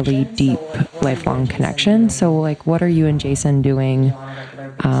a really deep, lifelong connection. So like, what are you and Jason doing,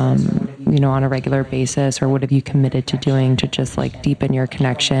 on a regular basis, or what have you committed to doing to just like deepen your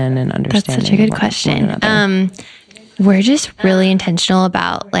connection and understanding? That's such a good question. We're just really intentional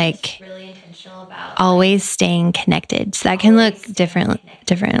about like always staying connected. So that can look different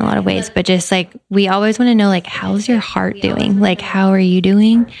in a lot of ways, but just like, we always want to know, like, how's your heart doing? Like, how are you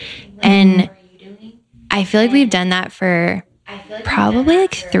doing? And I feel like we've done that for probably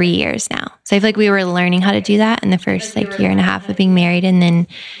like 3 years now. So I feel like we were learning how to do that in the first like year and a half of being married. And then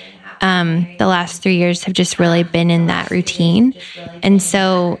the last 3 years have just really been in that routine. And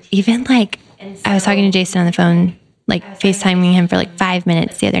so even like, I was talking to Jason on the phone, like FaceTiming him for like 5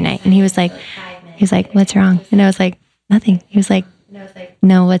 minutes the other night. And he was like, what's wrong? And I was like, nothing. He was like,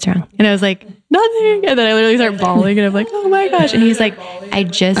 no, what's wrong? And I was like, nothing. And then I literally started bawling and I'm like, oh my gosh. And he's like, I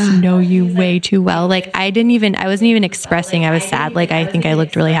just know you way too well. Like I wasn't even expressing I was sad. Like I think I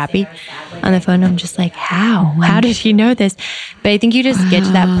looked really happy on the phone. I'm just like, how did he know this? But I think you just get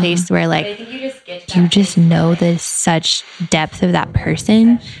to that place where like, you just know the such depth of that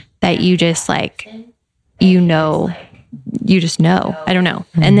person that you just like, you just know. I don't know.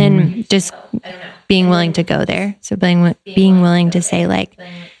 And then just being willing to go there. So being willing to say like,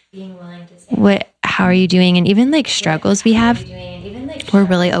 how are you doing? And even like struggles we have, we're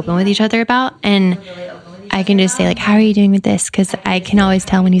really open with each other about. And I can just say like, how are you doing with this? Because I can always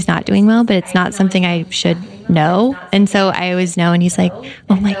tell when he's not doing well, but it's not something I should know. And so I always know. And he's like,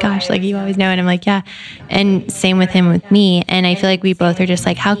 oh my gosh, like you always know. And I'm like, yeah. And same with him with me. And I feel like we both are just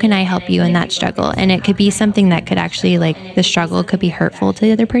like, how can I help you in that struggle? And it could be something that could actually like the struggle could be hurtful to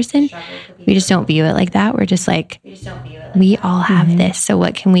the other person. We just don't view it like that. We're just like, we all have this. So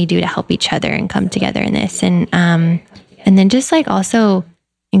what can we do to help each other and come together in this? And then just like also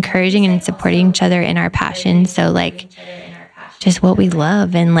encouraging and supporting each other in our passions. So like just what we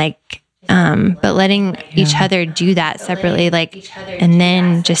love and like, but letting each other do that separately, like, and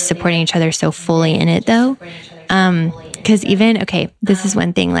then just supporting each other so fully in it though. Cause even, okay, this is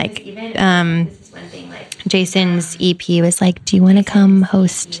one thing, like, Jason's EP was like, do you want to come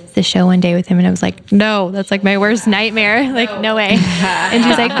host the show one day with him? And I was like, no, that's like my worst nightmare. Like, no way. And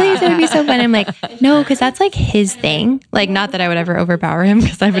she's like, please, it would be so fun. I'm like, no, because that's like his thing. Like, not that I would ever overpower him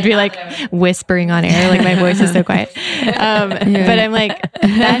because I would be like whispering on air. Like my voice is so quiet. But I'm like,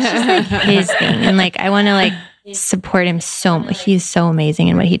 that's just like his thing. And like, I want to like support him so much. He's so amazing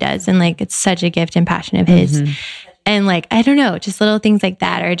in what he does. And like, it's such a gift and passion of his. And like, I don't know, just little things like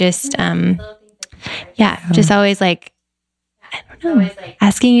that are just, just always like, I don't know,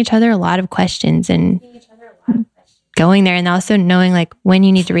 asking each other a lot of questions and going there and also knowing like when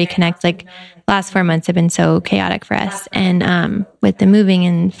you need to reconnect. Like last 4 months have been so chaotic for us, and with the moving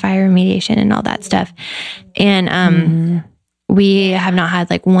and fire remediation and all that stuff. And we have not had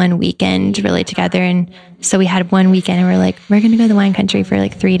like one weekend really together. And so we had one weekend and we're like, we're going to go to the wine country for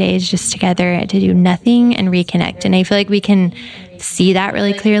like 3 days just together to do nothing and reconnect. And I feel like we can see that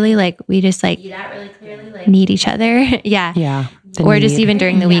really clearly. Like we just like need each other. Yeah. Or just even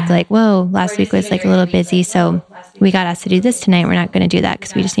during the week, like, whoa, last week was like a little busy. So we got asked to do this tonight. We're not going to do that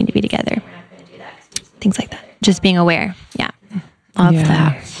because we just need to be together. Things like that. Just being aware. Yeah. Love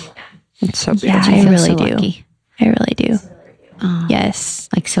that. It's so beautiful. Yeah, I really do. Lucky. I really do. Yes.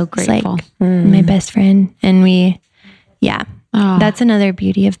 Like so grateful. It's like my best friend. And that's another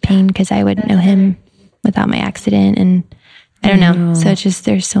beauty of pain because I wouldn't know him without my accident. And I don't know. So it's just,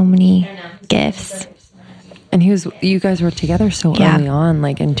 there's so many gifts. And you guys were together so early on,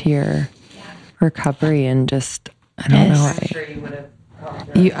 like into your recovery, and just, I don't know.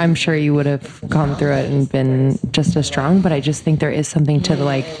 I'm sure you would have gone through it and been just as strong, but I just think there is something to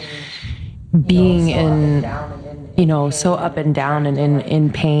like being in, so up and down and in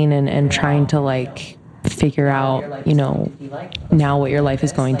pain and trying to like figure out, now what your life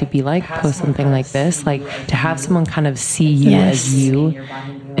is going to be like post something like this, like to have someone kind of see you as you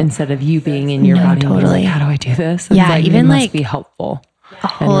instead of you being in your body. Totally. Like, how do I do this? And like, even it must like be helpful. A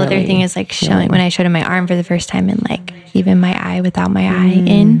whole other thing is like showing when I showed him my arm for the first time and like even my eye without my eye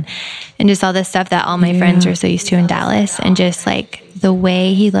in, and just all this stuff that all my friends are so used to in Dallas, and just like the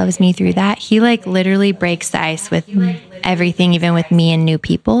way he loves me through that. He like literally breaks the ice with everything, even with me and new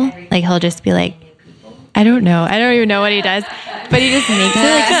people. Like he'll just be like, I don't even know what he does, but he just makes it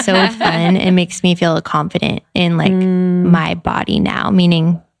like so fun and makes me feel confident in like my body now,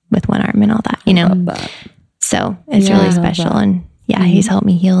 meaning with one arm and all that, So it's really special. And he's helped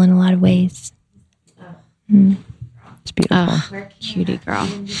me heal in a lot of ways. It's beautiful. Cutie girl.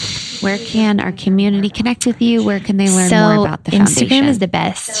 Where can our community connect with you? Where can they learn more about the foundation? Instagram is the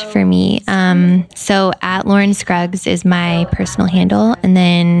best for me. So at Lauren Scruggs is my personal handle, and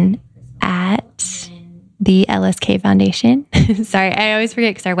then at the LSK Foundation. Sorry, I always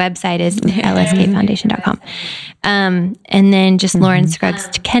forget because our website is lskfoundation.com. And then just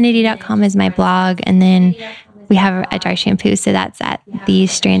LaurenScruggsKennedy.com is my blog. And then we have a dry shampoo. So that's at The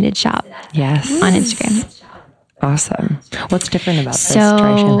Stranded Shop. Yes. On Instagram. Awesome. What's different about this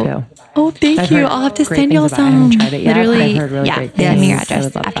dry shampoo? Oh, thank you. I'll have to send y'all some. I haven't tried it yet. Literally, I've heard really great things. Send me your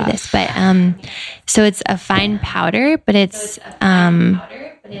address after this. But so it's a fine powder, but it's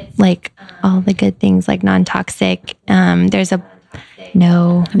like all the good things, like non-toxic. There's a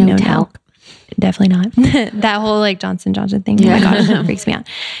no talc. Definitely not. That whole like Johnson thing. Oh my gosh, that freaks me out.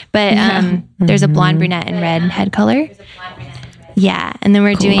 But there's a blonde, brunette, and red head color. Yeah. And then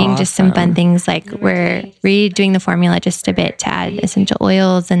we're doing just some fun things, like we're redoing the formula just a bit to add essential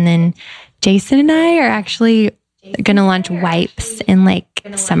oils. And then Jason and I are actually going to launch wipes in like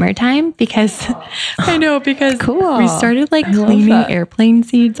summertime because we started like cleaning airplane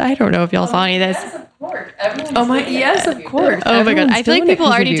seats. I don't know if y'all saw any of this. Yes, of course. Oh my God. I feel like people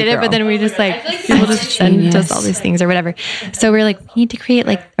already did it, but then we just like, people just send us all these things or whatever. So we're like, we need to create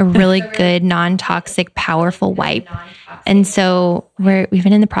like a really good, non-toxic, powerful wipe. And so we've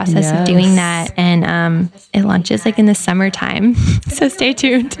been in the process of doing that, and it launches like in the summertime. So stay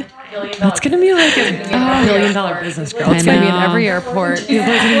tuned. That's going to be like a $1 billion business, girl. It's going to be in every airport.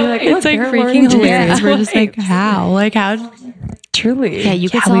 It's like freaking hilarious. We're just like, how? Truly. Yeah, you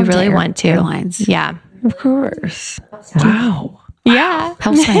can we really want to. Airlines. Yeah. Of course. Wow. Yeah.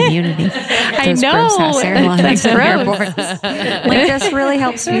 Helps my immunity. I know. Airlines and airports. Like, this really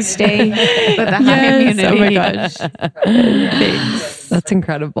helps me stay with a high immunity. Oh my gosh. Thanks. That's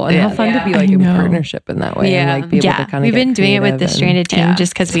incredible. And how fun to be like in partnership in that way. And like be able to kind of we've been doing it with the Stranded team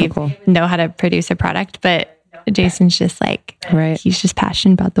just because we know how to produce a product. But Jason's just like, he's just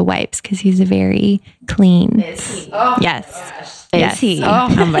passionate about the wipes because he's a very clean. Yes. Is he? Oh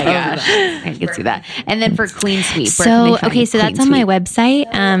my gosh. I can see that. And then for Clean Sweep. So that's on my website.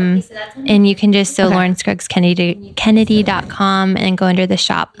 And you can just, Lauren Scruggs Kennedy.com and go under the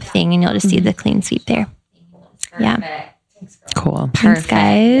shop thing and you'll just see the Clean Sweep there. Yeah. Cool. Thanks,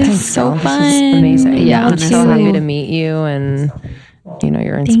 guys. Thanks, so fun. This is amazing. Yeah. I'm so happy to meet you, and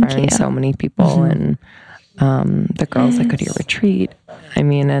you're inspiring so many people, and the girls that go to your retreat.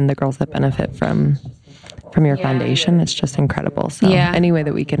 And the girls that benefit from your foundation. It's just incredible. So any way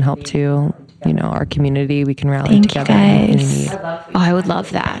that we can help to our community. We can rally together. I would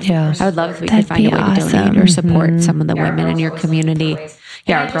love that. Yeah. I would love if we could find a way to donate or support some of the women in your community.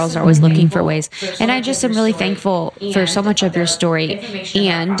 Yeah, our girls are always looking for ways. And I just am really thankful for so much of your story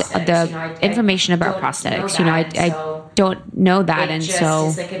and the information about prosthetics. I don't know that. And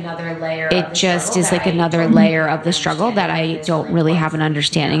so it just is like another layer of the struggle that I don't really have an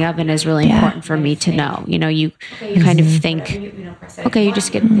understanding of and is really important for me to know. You kind of think, okay, you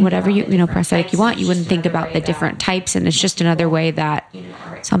just get whatever prosthetic you want. You wouldn't think about the different types. And it's just another way that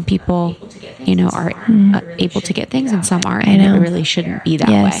some people, are able to get things and some aren't. And it really shouldn't be that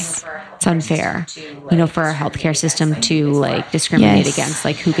way. It's unfair, for our healthcare system to like discriminate against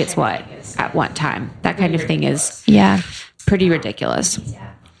like who gets what at what time. That kind of thing is pretty ridiculous.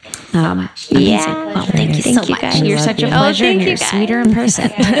 Well, thank you so much. You're such a pleasure and you're sweeter in person.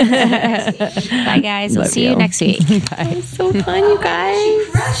 Bye guys. We'll see you next week. Bye. It was so fun, you guys.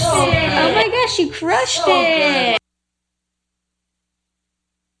 Oh my gosh, you crushed it.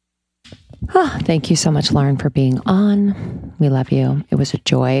 Oh, thank you so much, Lauren, for being on. We love you. It was a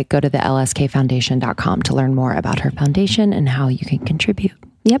joy. Go to the lskfoundation.com to learn more about her foundation and how you can contribute.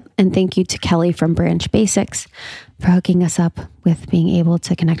 Yep. And thank you to Kelly from Branch Basics for hooking us up with being able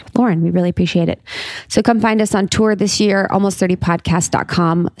to connect with Lauren. We really appreciate it. So come find us on tour this year,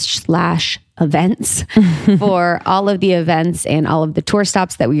 almost30podcast.com/events for all of the events and all of the tour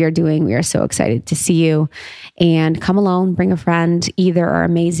stops that we are doing. We are so excited to see you. And come alone, bring a friend. Either are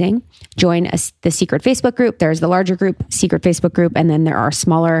amazing. Join the secret Facebook group. There's the larger group, secret Facebook group, and then there are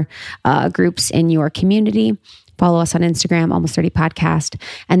smaller groups in your community. Follow us on Instagram, Almost 30 Podcast.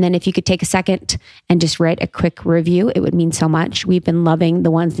 And then if you could take a second and just write a quick review, it would mean so much. We've been loving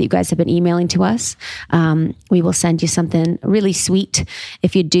the ones that you guys have been emailing to us. We will send you something really sweet.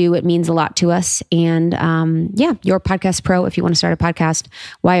 If you do, it means a lot to us. And Your Podcast Pro, if you want to start a podcast,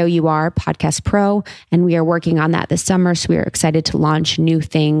 YOUR Podcast Pro. And we are working on that this summer. So we are excited to launch new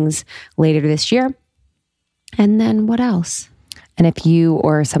things later this year. And then what else? And if you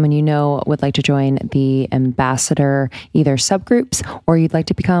or someone you know would like to join the ambassador, either subgroups, or you'd like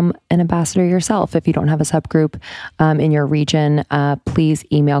to become an ambassador yourself, if you don't have a subgroup in your region, please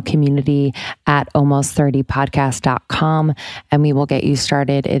email community@almost30podcast.com and we will get you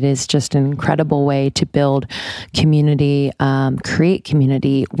started. It is just an incredible way to build community, create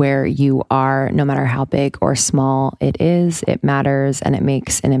community where you are, no matter how big or small it is, it matters and it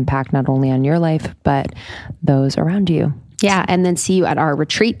makes an impact not only on your life, but those around you. Yeah, and then see you at our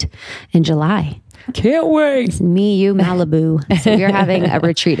retreat in July. Can't wait. It's me, you, Malibu. So we're having a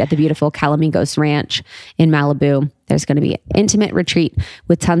retreat at the beautiful Calamigos Ranch in Malibu. There's going to be an intimate retreat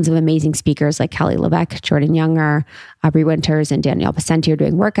with tons of amazing speakers like Kelly LeVeque, Jordan Younger, Aubrey Winters, and Danielle Pasenti are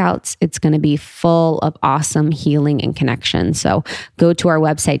doing workouts. It's going to be full of awesome healing and connection. So go to our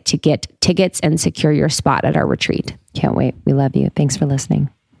website to get tickets and secure your spot at our retreat. Can't wait. We love you. Thanks for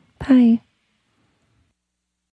listening. Bye.